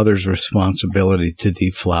father's responsibility to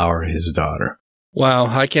deflower his daughter? Wow,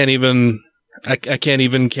 I can't even. It's going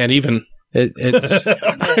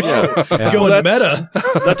meta.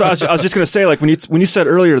 That's what I was just going to say. Like when you said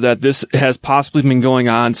earlier that this has possibly been going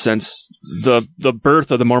on since the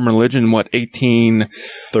birth of the Mormon religion,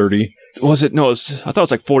 1830? Was it? No, I thought it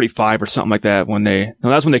was like 45 or something like that.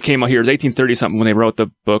 That's when they came out here. It was 1830 something when they wrote the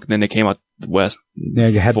book. And then they came out west. Yeah,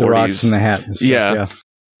 you had 40s. The rocks in the hat. And stuff, yeah.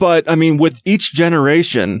 But I mean, with each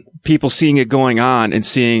generation, people seeing it going on and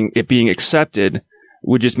seeing it being accepted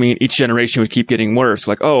would just mean each generation would keep getting worse.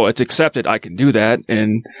 Like, oh, it's accepted, I can do that,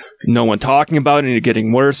 and no one talking about it, and it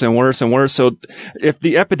getting worse and worse and worse. So if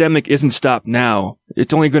the epidemic isn't stopped now,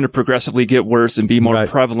 it's only going to progressively get worse and be more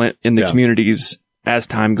prevalent in the communities as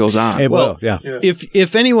time goes on. It will, yeah.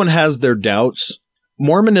 If anyone has their doubts,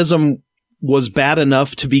 Mormonism was bad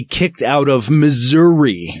enough to be kicked out of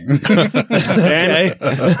Missouri. Okay?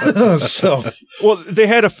 Well, they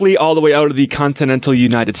had to flee all the way out of the continental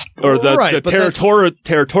United States, or the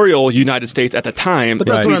territorial United States at the time, but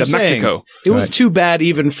that's what I'm saying. Mexico. It was too bad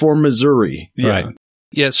even for Missouri. Yeah. Right.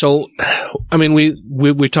 Yeah. So, I mean,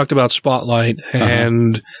 we talked about Spotlight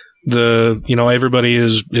and everybody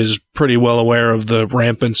is pretty well aware of the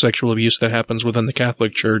rampant sexual abuse that happens within the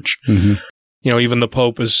Catholic Church. Mm-hmm. Even the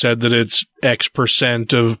Pope has said that it's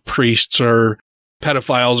X% of priests are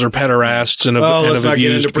pedophiles or pederasts and let's not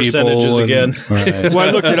get into percentages again. Well,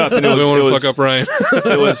 I looked it up and it was, want to fuck up Ryan.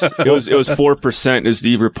 it was 4% is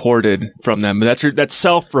the reported from them. That's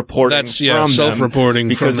self-reporting. That's self-reporting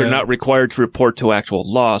because they're not required to report to actual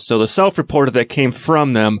law. So the self-reported that came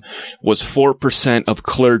from them was 4% of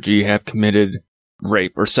clergy have committed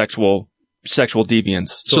rape or sexual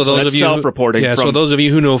deviance. So those of you self-reporting. So those of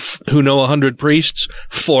you who know 100 priests,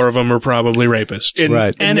 4 of them are probably rapists,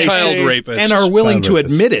 and child rapists, and are willing to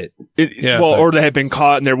admit it. Or they have been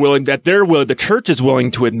caught and the church is willing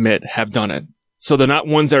to admit have done it. So they're not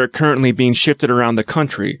ones that are currently being shifted around the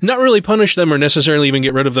country. Not really punish them or necessarily even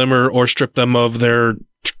get rid of them or strip them of their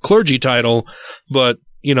clergy title, but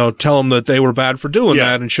tell them that they were bad for doing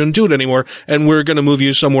that and shouldn't do it anymore, and we're going to move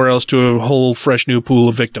you somewhere else to a whole fresh new pool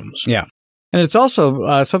of victims. Yeah. And it's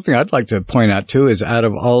also something I'd like to point out, too, is out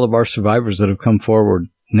of all of our survivors that have come forward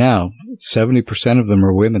now, 70% of them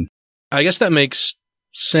are women. I guess that makes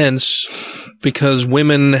sense because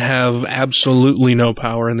women have absolutely no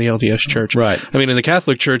power in the LDS Church. Right. I mean, in the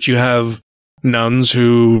Catholic Church, you have nuns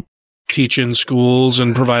who teach in schools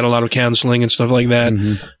and provide a lot of counseling and stuff like that.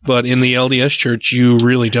 Mm-hmm. But in the LDS Church, you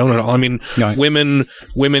really don't at all. I mean,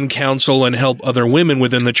 women counsel and help other women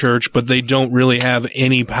within the church, but they don't really have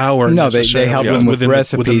any power. No, they help them with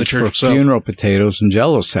recipes for funeral potatoes and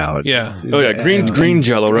Jell-O salad. Yeah. Oh yeah, green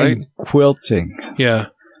Jell-O, right? Quilting. Yeah.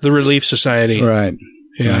 The Relief Society. Right.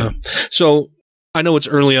 Yeah. Right. So I know it's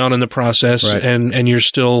early on in the process, and you're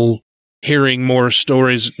still hearing more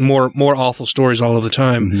stories, more awful stories all of the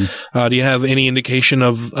time. Mm-hmm. Do you have any indication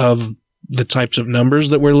of the types of numbers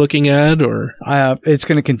that we're looking at, or? It's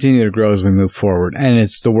going to continue to grow as we move forward, and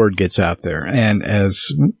the word gets out there. And as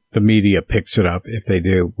the media picks it up, if they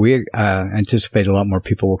do, we anticipate a lot more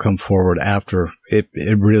people will come forward after it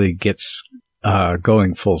really gets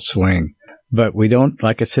going full swing. But we don't,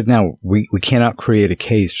 like I said now, we cannot create a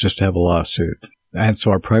case just to have a lawsuit. And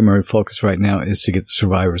so our primary focus right now is to get the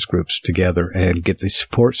survivors groups together and get the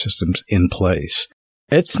support systems in place.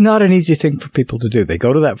 It's not an easy thing for people to do. They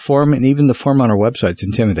go to that forum, and even the forum on our website's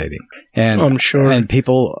intimidating. And I'm sure. And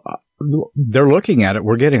people, they're looking at it.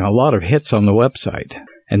 We're getting a lot of hits on the website,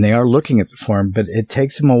 and they are looking at the forum, but it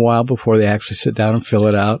takes them a while before they actually sit down and fill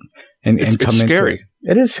it out and come into it. It's scary.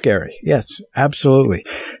 It is scary. Yes, absolutely.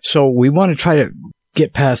 So we want to try to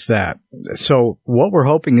get past that. So what we're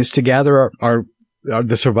hoping is to gather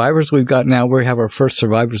the survivors we've got now. We have our first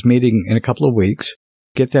survivors meeting in a couple of weeks.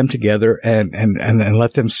 Get them together and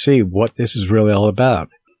let them see what this is really all about.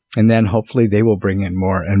 And then hopefully they will bring in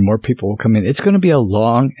more, and more people will come in. It's going to be a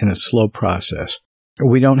long and a slow process.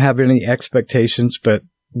 We don't have any expectations, but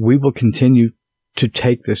we will continue to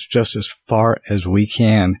take this just as far as we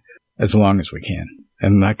can, as long as we can.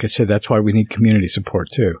 And like I said, that's why we need community support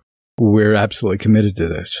too. We're absolutely committed to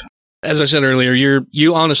this. As I said earlier,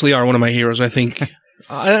 you honestly are one of my heroes, I think.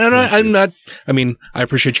 I'm not, I mean, I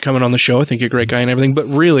appreciate you coming on the show. I think you're a great guy and everything, but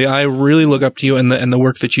really, I really look up to you and the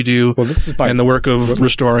work that you do. Well, this is and the work of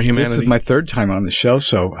Restore Our Humanity. This is my third time on the show,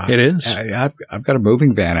 so it is. I've got a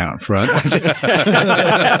moving van out in front.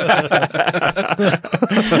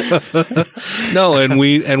 No, and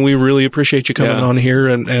we really appreciate you coming on here,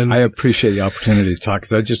 and I appreciate the opportunity to talk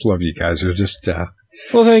because I just love you guys. You're just,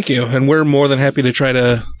 well, thank you, and we're more than happy to try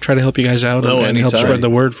to help you guys out and help spread the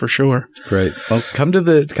word for sure. Great. Well, come to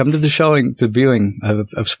the showing, the viewing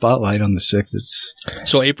of Spotlight on the 6th.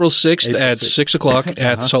 So April 6th at 6 o'clock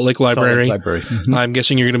at Salt Lake Library. Mm-hmm. I'm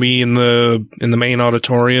guessing you're going to be in the main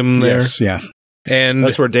auditorium there. Yes, yeah. And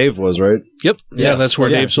that's where Dave was, right? Yep. Yeah, that's where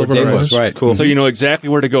Dave Silverman was. Right. Cool. So you know exactly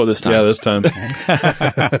where to go this time. Yeah, this time.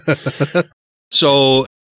 So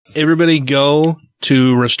everybody go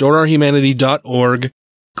to restoreourhumanity.org.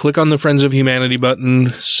 Click on the Friends of Humanity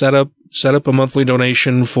button, set up a monthly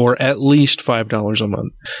donation for at least $5 a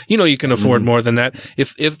month. You know you can afford more than that.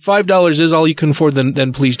 If $5 is all you can afford,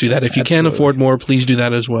 then please do that. If you can afford more, please do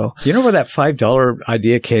that as well. You know where that $5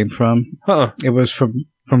 idea came from? It was from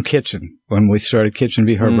Kitchen, when we started Kitchen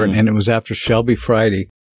v. Herbert, and it was after Shelby Friday.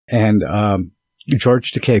 And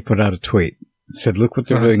George Takei put out a tweet said, look what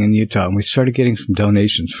they're doing in Utah. And we started getting some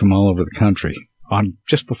donations from all over the country on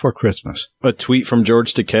just before Christmas. A tweet from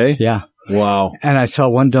George Takei? Yeah. Wow. And I saw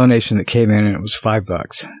one donation that came in and it was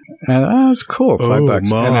 $5. And that was cool, $5.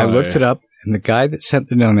 My. And I looked it up, and the guy that sent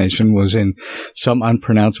the donation was in some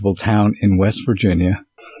unpronounceable town in West Virginia.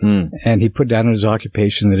 And he put down in his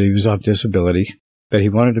occupation that he was on disability, but he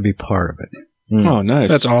wanted to be part of it. Oh, nice.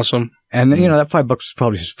 That's awesome. And, you know, that $5 was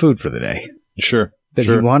probably his food for the day. Sure. But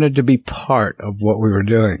he wanted to be part of what we were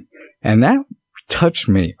doing. And that touched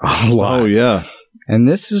me a lot. Oh, yeah. And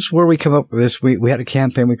this is where we come up with this. We had a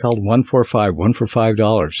campaign we called 145, one for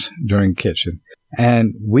 $5 during Kitchen.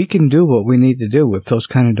 And we can do what we need to do with those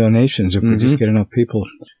kind of donations if we just get enough people.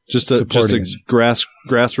 Just a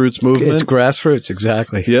grassroots movement? It's grassroots,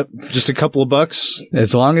 exactly. Yep. Just a couple of bucks.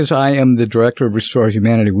 As long as I am the director of Restore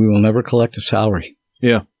Humanity, we will never collect a salary.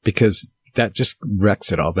 Yeah. Because that just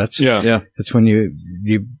wrecks it all. That's when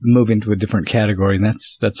you move into a different category, and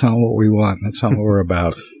that's not what we want. That's not what we're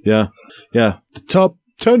about. Yeah. Yeah. The top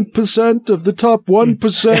 10% of the top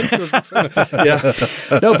 1% of the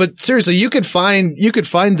top. No, but seriously, you could find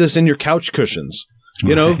this in your couch cushions.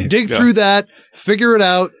 You know, dig through that, figure it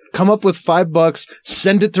out, come up with $5,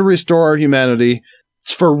 send it to Restore Our Humanity.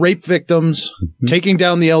 It's for rape victims, taking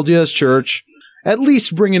down the LDS Church, at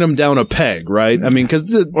least bringing them down a peg, right? I mean,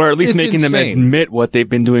 or at least making them admit what they've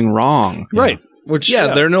been doing wrong. Right. Which,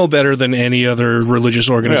 they're no better than any other religious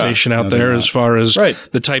organization out there as far as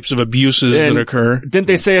the types of abuses that occur. Didn't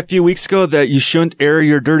they say a few weeks ago that you shouldn't air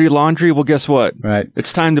your dirty laundry? Well, guess what? Right.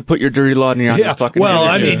 It's time to put your dirty laundry on your fucking Well,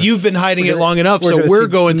 I mean, you've been hiding it long enough, so we're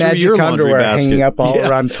going through your laundry basket. Hanging up all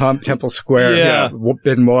around Temple Square.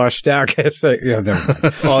 Been washed out. Oh,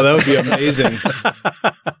 that would be amazing.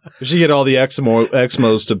 We should get all the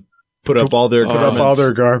Exmos to put up all their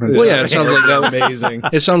garments. Well, yeah, it sounds like that. Amazing.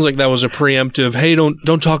 It sounds like that was a preemptive. Hey,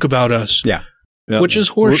 don't talk about us. Yeah, which is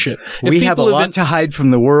horseshit. We have a lot to hide from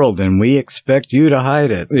the world, and we expect you to hide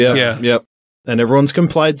it. Yeah. Yep. And everyone's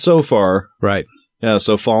complied so far. Right. Yeah.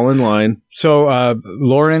 So fall in line. So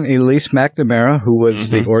Lauren Elise McNamara, who was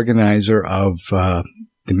the organizer of the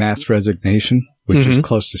mass resignation, which is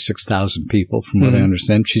close to 6,000 people, from what I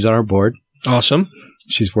understand, she's on our board. Awesome.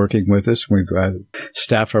 She's working with us. We've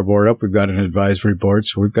staffed our board up. We've got an advisory board,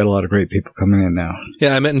 so we've got a lot of great people coming in now.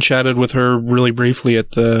 Yeah, I met and chatted with her really briefly at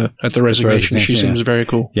the resignation. She seems very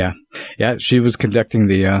cool. Yeah. Yeah, she was conducting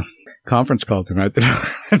the conference call tonight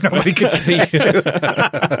that nobody could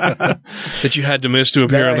that you had to miss to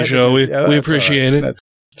appear on the show. We appreciate it.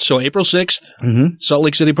 So April 6th, Salt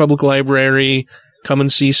Lake City Public Library. Come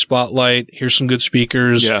and see Spotlight. Here's some good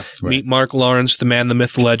speakers. Yeah, meet Mark Lawrence, the man, the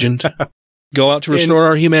myth, legend. Go out to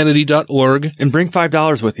RestoreOurHumanity.org. And bring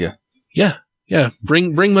 $5 with you. Yeah. Yeah.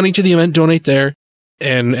 Bring money to the event, donate there.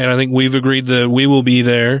 And I think we've agreed that we will be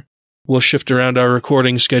there. We'll shift around our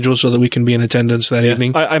recording schedule so that we can be in attendance that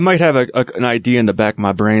evening. I might have an idea in the back of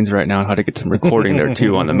my brains right now on how to get some recording there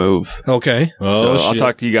too on the move. Okay. So I'll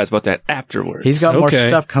talk to you guys about that afterwards. He's got more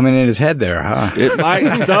stuff coming in his head there, huh?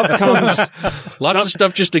 Stuff comes. Lots of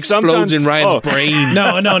stuff just explodes in Ryan's brain.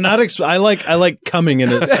 No, not I like coming in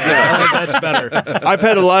his head. That's better. I've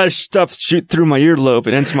had a lot of stuff shoot through my earlobe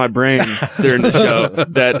and into my brain during the show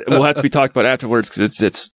that will have to be talked about afterwards because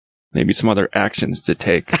it's maybe some other actions to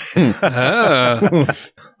take.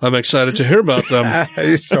 I'm excited to hear about them.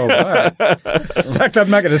 He's so bad. In fact, I'm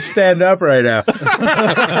not going to stand up right now.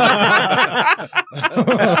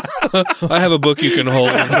 I have a book you can hold.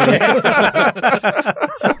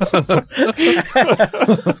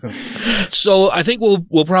 So I think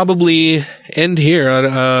we'll probably end here.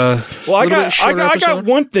 I got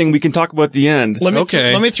one thing we can talk about at the end. Let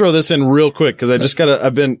me throw this in real quick because I just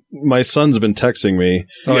my son's been texting me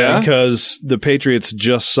because the Patriots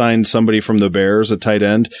just signed somebody from the Bears, a tight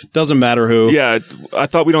end. Doesn't matter who. Yeah, I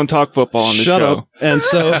thought we don't talk football on this show. Shut up. And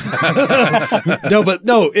so,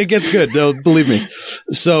 no, it gets good. No, believe me.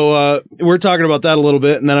 So, we're talking about that a little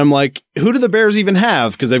bit. And then I'm like, who do the Bears even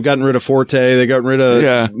have? Cause they've gotten rid of Forte. They've gotten rid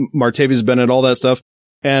of Martavis Bennett, all that stuff.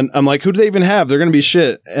 And I'm like, who do they even have? They're going to be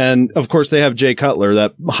shit. And of course they have Jay Cutler,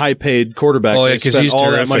 that high paid quarterback. Oh yeah, cause he's all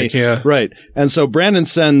terrific, that money. Yeah. Right. And so Brandon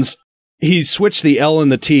he switched the L and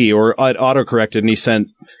the T or autocorrected and he sent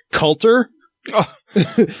Coulter. Oh.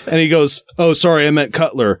 And he goes, oh, sorry, I meant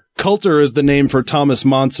Cutler. Coulter is the name for Thomas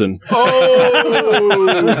Monson. Oh!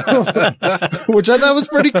 Which I thought was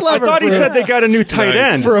pretty clever. I thought he said they got a new tight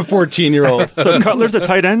end. For a 14-year-old. So Cutler's a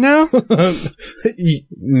tight end now?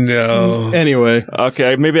 No. Anyway.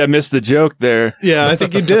 Okay, maybe I missed the joke there. Yeah, I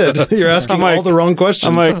think you did. You're asking all the wrong questions.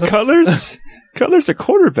 I'm like, Cutler's? Cutler's a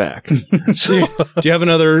quarterback. Do you have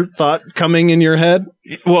another thought coming in your head?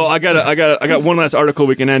 Well, I got one last article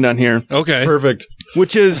we can end on here. Okay. Perfect.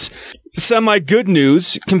 Which is semi-good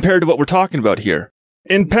news compared to what we're talking about here.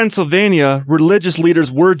 In Pennsylvania, religious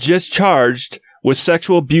leaders were just charged with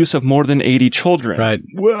sexual abuse of more than 80 children. Right.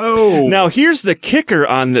 Whoa. Now, here's the kicker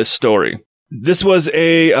on this story. This was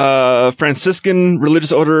a Franciscan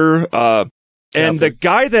religious order, and the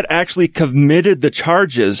guy that actually committed the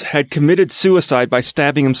charges had committed suicide by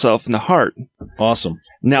stabbing himself in the heart. Awesome.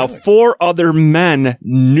 Now, 4 other men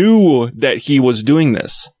knew that he was doing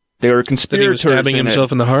this. They were conspirators. That he was stabbing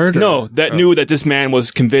himself in the heart? No, that knew that this man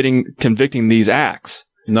was convicting these acts.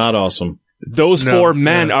 Not awesome. Those 4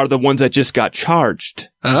 men are the ones that just got charged.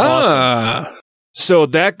 Awesome. So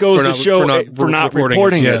that goes to show for not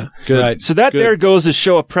reporting it. Good. Right. So that there goes to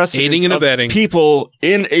show a precedent Aiding and abetting. of people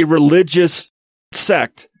in a religious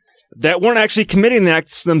sect that weren't actually committing the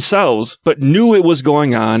acts themselves, but knew it was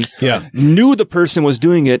going on, knew the person was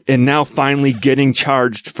doing it, and now finally getting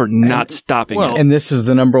charged for not stopping it. And this is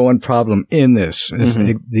the number one problem in this. Is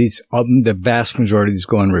the vast majority of these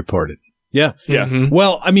go unreported. Yeah. Yeah. Mm-hmm.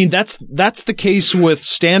 Well, I mean, that's the case with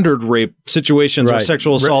standard rape situations or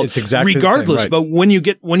sexual assault, it's exactly regardless. the same, right. But when you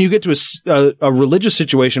get to a religious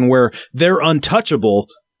situation where they're untouchable,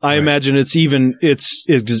 I imagine it's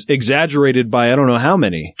exaggerated by I don't know how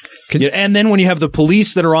many. And then when you have the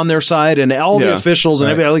police that are on their side and all the officials and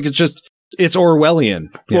everybody, like it's Orwellian.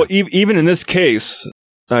 Well, even in this case,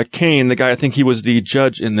 Kane, the guy, I think he was the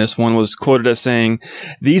judge in this one, was quoted as saying,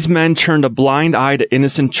 "These men turned a blind eye to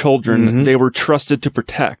innocent children they were trusted to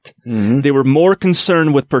protect. They were more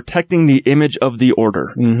concerned with protecting the image of the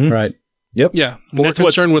order." Right. Yep. Yeah. More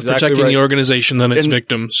concerned with protecting the organization than its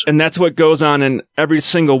victims. And that's what goes on in every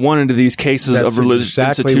single one of these cases of religious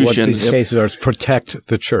institutions. What these cases are, is protect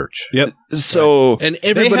the church. Yep. So, and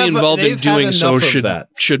everybody involved in doing so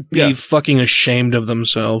should be fucking ashamed of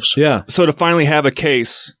themselves. Yeah. So to finally have a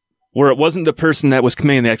case where it wasn't the person that was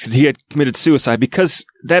committing the act, he had committed suicide, because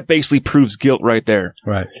that basically proves guilt right there.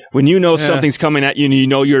 Right. When you know something's coming at you and you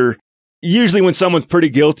know usually when someone's pretty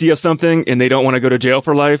guilty of something and they don't want to go to jail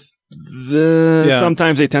for life,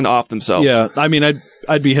 sometimes they tend to off themselves. Yeah, I mean,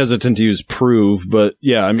 I'd be hesitant to use prove, but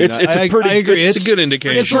yeah, I mean, I agree. It's a good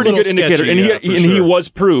indicator. It's a pretty good indicator, and he was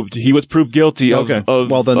proved. He was proved guilty of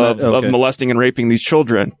molesting and raping these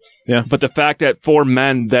children. Yeah, but the fact that 4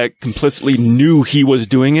 men that complicitly knew he was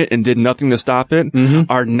doing it and did nothing to stop it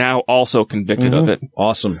are now also convicted of it.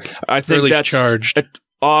 Awesome. I think that's charged.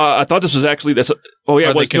 I thought this was actually this. Oh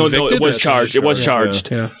yeah, it was charged. It was charged.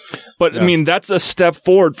 Yeah. But I mean, that's a step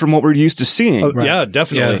forward from what we're used to seeing. Yeah,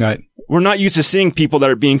 definitely. Yeah. Right. We're not used to seeing people that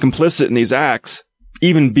are being complicit in these acts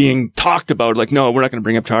even being talked about. Like, no, we're not going to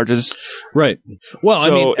bring up charges. Right. Well,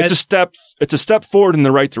 so I mean, it's a step forward in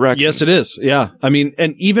the right direction. Yes, it is. Yeah. I mean,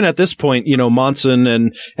 and even at this point, Monson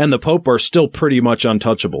and the Pope are still pretty much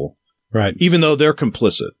untouchable. Right. Even though they're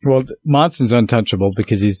complicit. Well, Monson's untouchable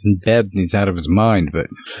because he's in bed and he's out of his mind, but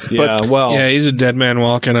he's a dead man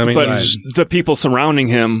walking. I mean, but the people surrounding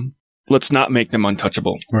him, let's not make them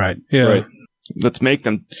untouchable. Right. Yeah. Right. Let's make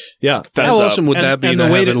them. Yeah. How awesome would that be? And to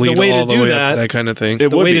the way have to it lead the way all to the do way that, up to that kind of thing. The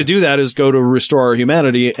way to do that is go to Restore Our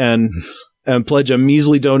Humanity and pledge a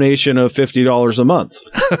measly donation of $50 a month.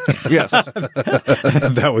 Yes.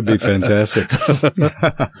 That would be fantastic.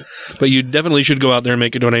 But you definitely should go out there and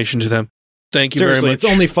make a donation to them. Thank you Seriously, very much. It's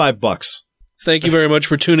only $5. Thank you very much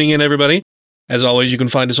for tuning in, everybody. As always, you can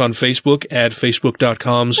find us on Facebook at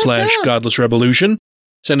facebook.com/godlessrevolution.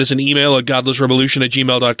 Send us an email at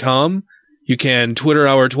godlessrevolution@gmail.com. You can Twitter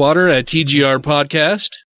our twatter at TGR Podcast.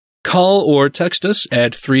 Call or text us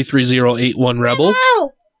at 330-81-REBEL.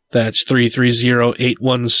 That's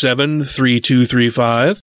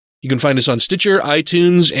 330-817-3235. You can find us on Stitcher,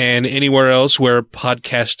 iTunes, and anywhere else where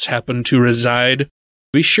podcasts happen to reside.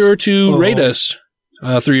 Be sure to rate us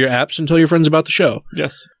through your apps and tell your friends about the show.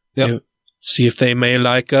 Yes. Yep. See if they may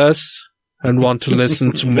like us and want to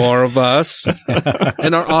listen to more of us.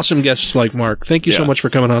 And our awesome guests like Mark. Thank you so much for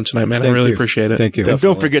coming on tonight, man. I really appreciate it. Thank you.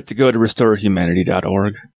 Don't forget to go to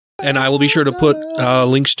restorehumanity.org. And I will be sure to put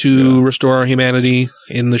links to Restore Our Humanity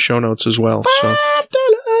in the show notes as well. So.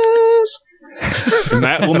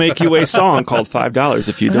 Matt will make you a song called $5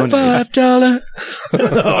 if you donate. $5.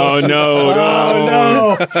 Oh no!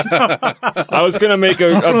 I was gonna make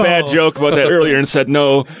a bad joke about that earlier and said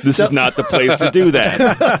no. This is not the place to do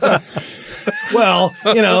that. Well,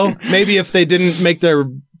 maybe if they didn't make their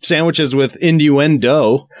sandwiches with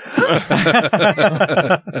innuendo.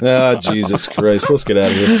 Oh, Jesus Christ! Let's get out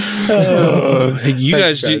of here. Hey, you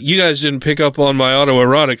guys didn't pick up on my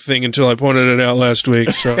autoerotic thing until I pointed it out last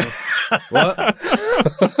week. So what?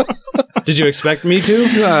 Did you expect me to?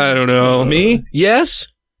 I don't know. Me? Yes.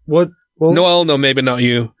 What? No, maybe not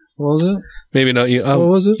you. What was it? Maybe not you. What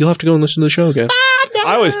was it? You'll have to go and listen to the show again.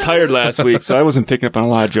 I was tired last week, so I wasn't picking up on a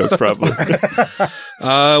lot of jokes, probably.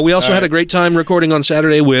 We also had a great time recording on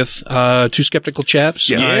Saturday with Two Skeptical Chaps.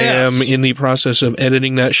 Yes. I am in the process of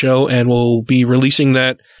editing that show, and we'll be releasing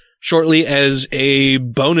that shortly as a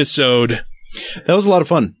bonus-ode. That was a lot of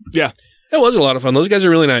fun. Yeah. It was a lot of fun. Those guys are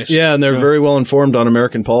really nice. Yeah, and they're very well informed on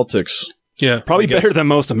American politics. Yeah. Probably better than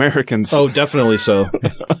most Americans. Oh, definitely so.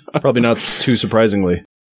 Probably not too surprisingly.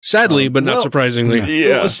 Sadly, but not surprisingly.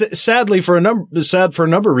 Yeah. Sadly, for a number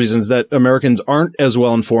of reasons that Americans aren't as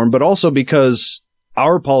well informed, but also because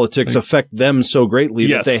our politics affect them so greatly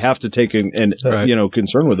that they have to take an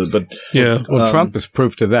concern with it. But Trump is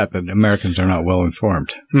proof to that Americans are not well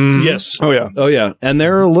informed. Yes. Oh yeah. And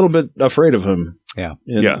they're a little bit afraid of him. Yeah.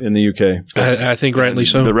 In the UK. I think rightly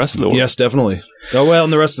so. The rest of the world. Yes, definitely. Oh well,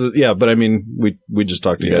 and the rest of but I mean, we just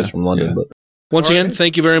talked to guys from London, but. Once again,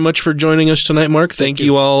 thank you very much for joining us tonight, Mark. Thank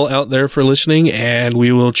you all out there for listening, and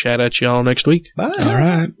we will chat at you all next week. Bye. All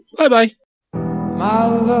right. Bye-bye. My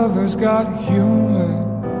lover's got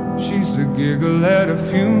humor. She's the giggle at a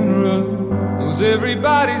funeral. Knows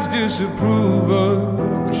everybody's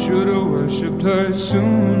disapproval. I should have worshipped her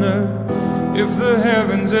sooner. If the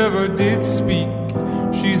heavens ever did speak,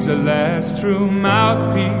 she's the last true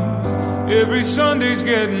mouthpiece. Every Sunday's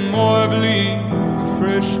getting more bleak.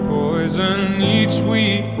 Fresh poison each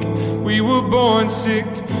week. We were born sick,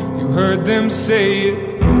 you heard them say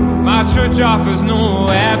it. My church offers no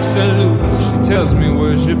absolutes. She tells me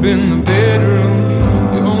worship in the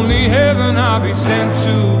bedroom. The only heaven I'll be sent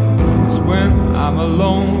to is when I'm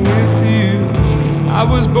alone with you. I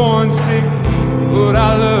was born sick, but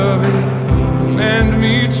I love it. Command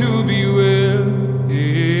me to be well.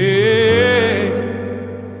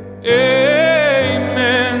 Amen.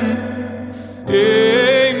 Amen.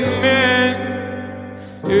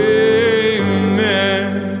 Amen.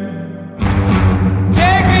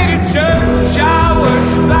 Take me to church, I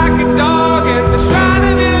worship like a dog at the shrine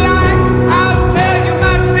of your light. I'll tell you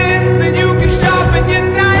my sins and you can sharpen your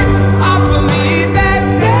knife. Offer me that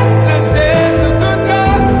deathless death, the good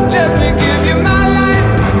God, let me give you my life.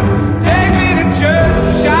 Take me to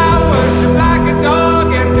church, I worship like a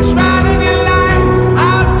dog at the shrine of your life.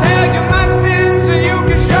 I'll tell you my sins and you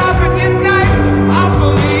can sharpen your knife.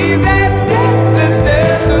 Offer me that deathless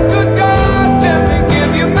death, the good God, let me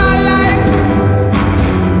give you my life.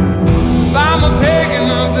 If I'm a pagan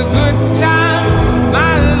of the good time,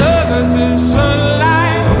 my lover's the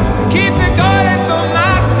sunlight. Keep the goddess on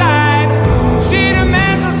my side. She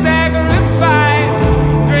demands a sacrifice.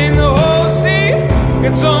 Drain the whole sea,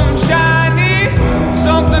 get something shiny,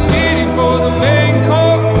 something meaty for the main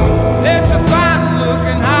course. Let's a fine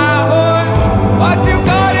looking high horse. What you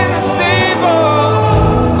got in the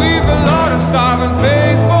stable? We've a lot of starving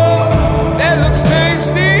faithful. That looks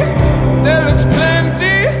tasty, that looks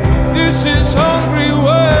plenty. This is hungry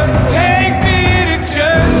work. Take me to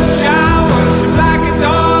church, I worship like a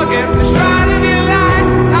dog at the shrine of your light.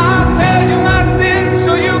 I'll tell you my sins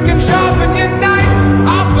so you can sharpen your knife.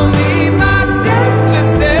 Offer me my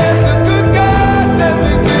deathless death, the good God, let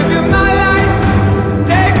me give you my life.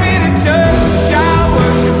 Take me to church, I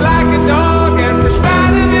worship like a dog at the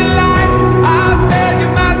shrine of your light. I'll tell you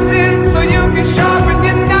my sins so you can sharpen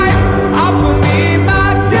your knife. Offer me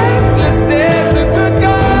my deathless death, the good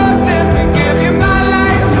God, let me give you my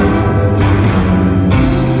life.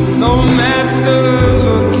 No masters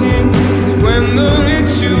or kings when the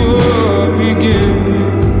ritual begins.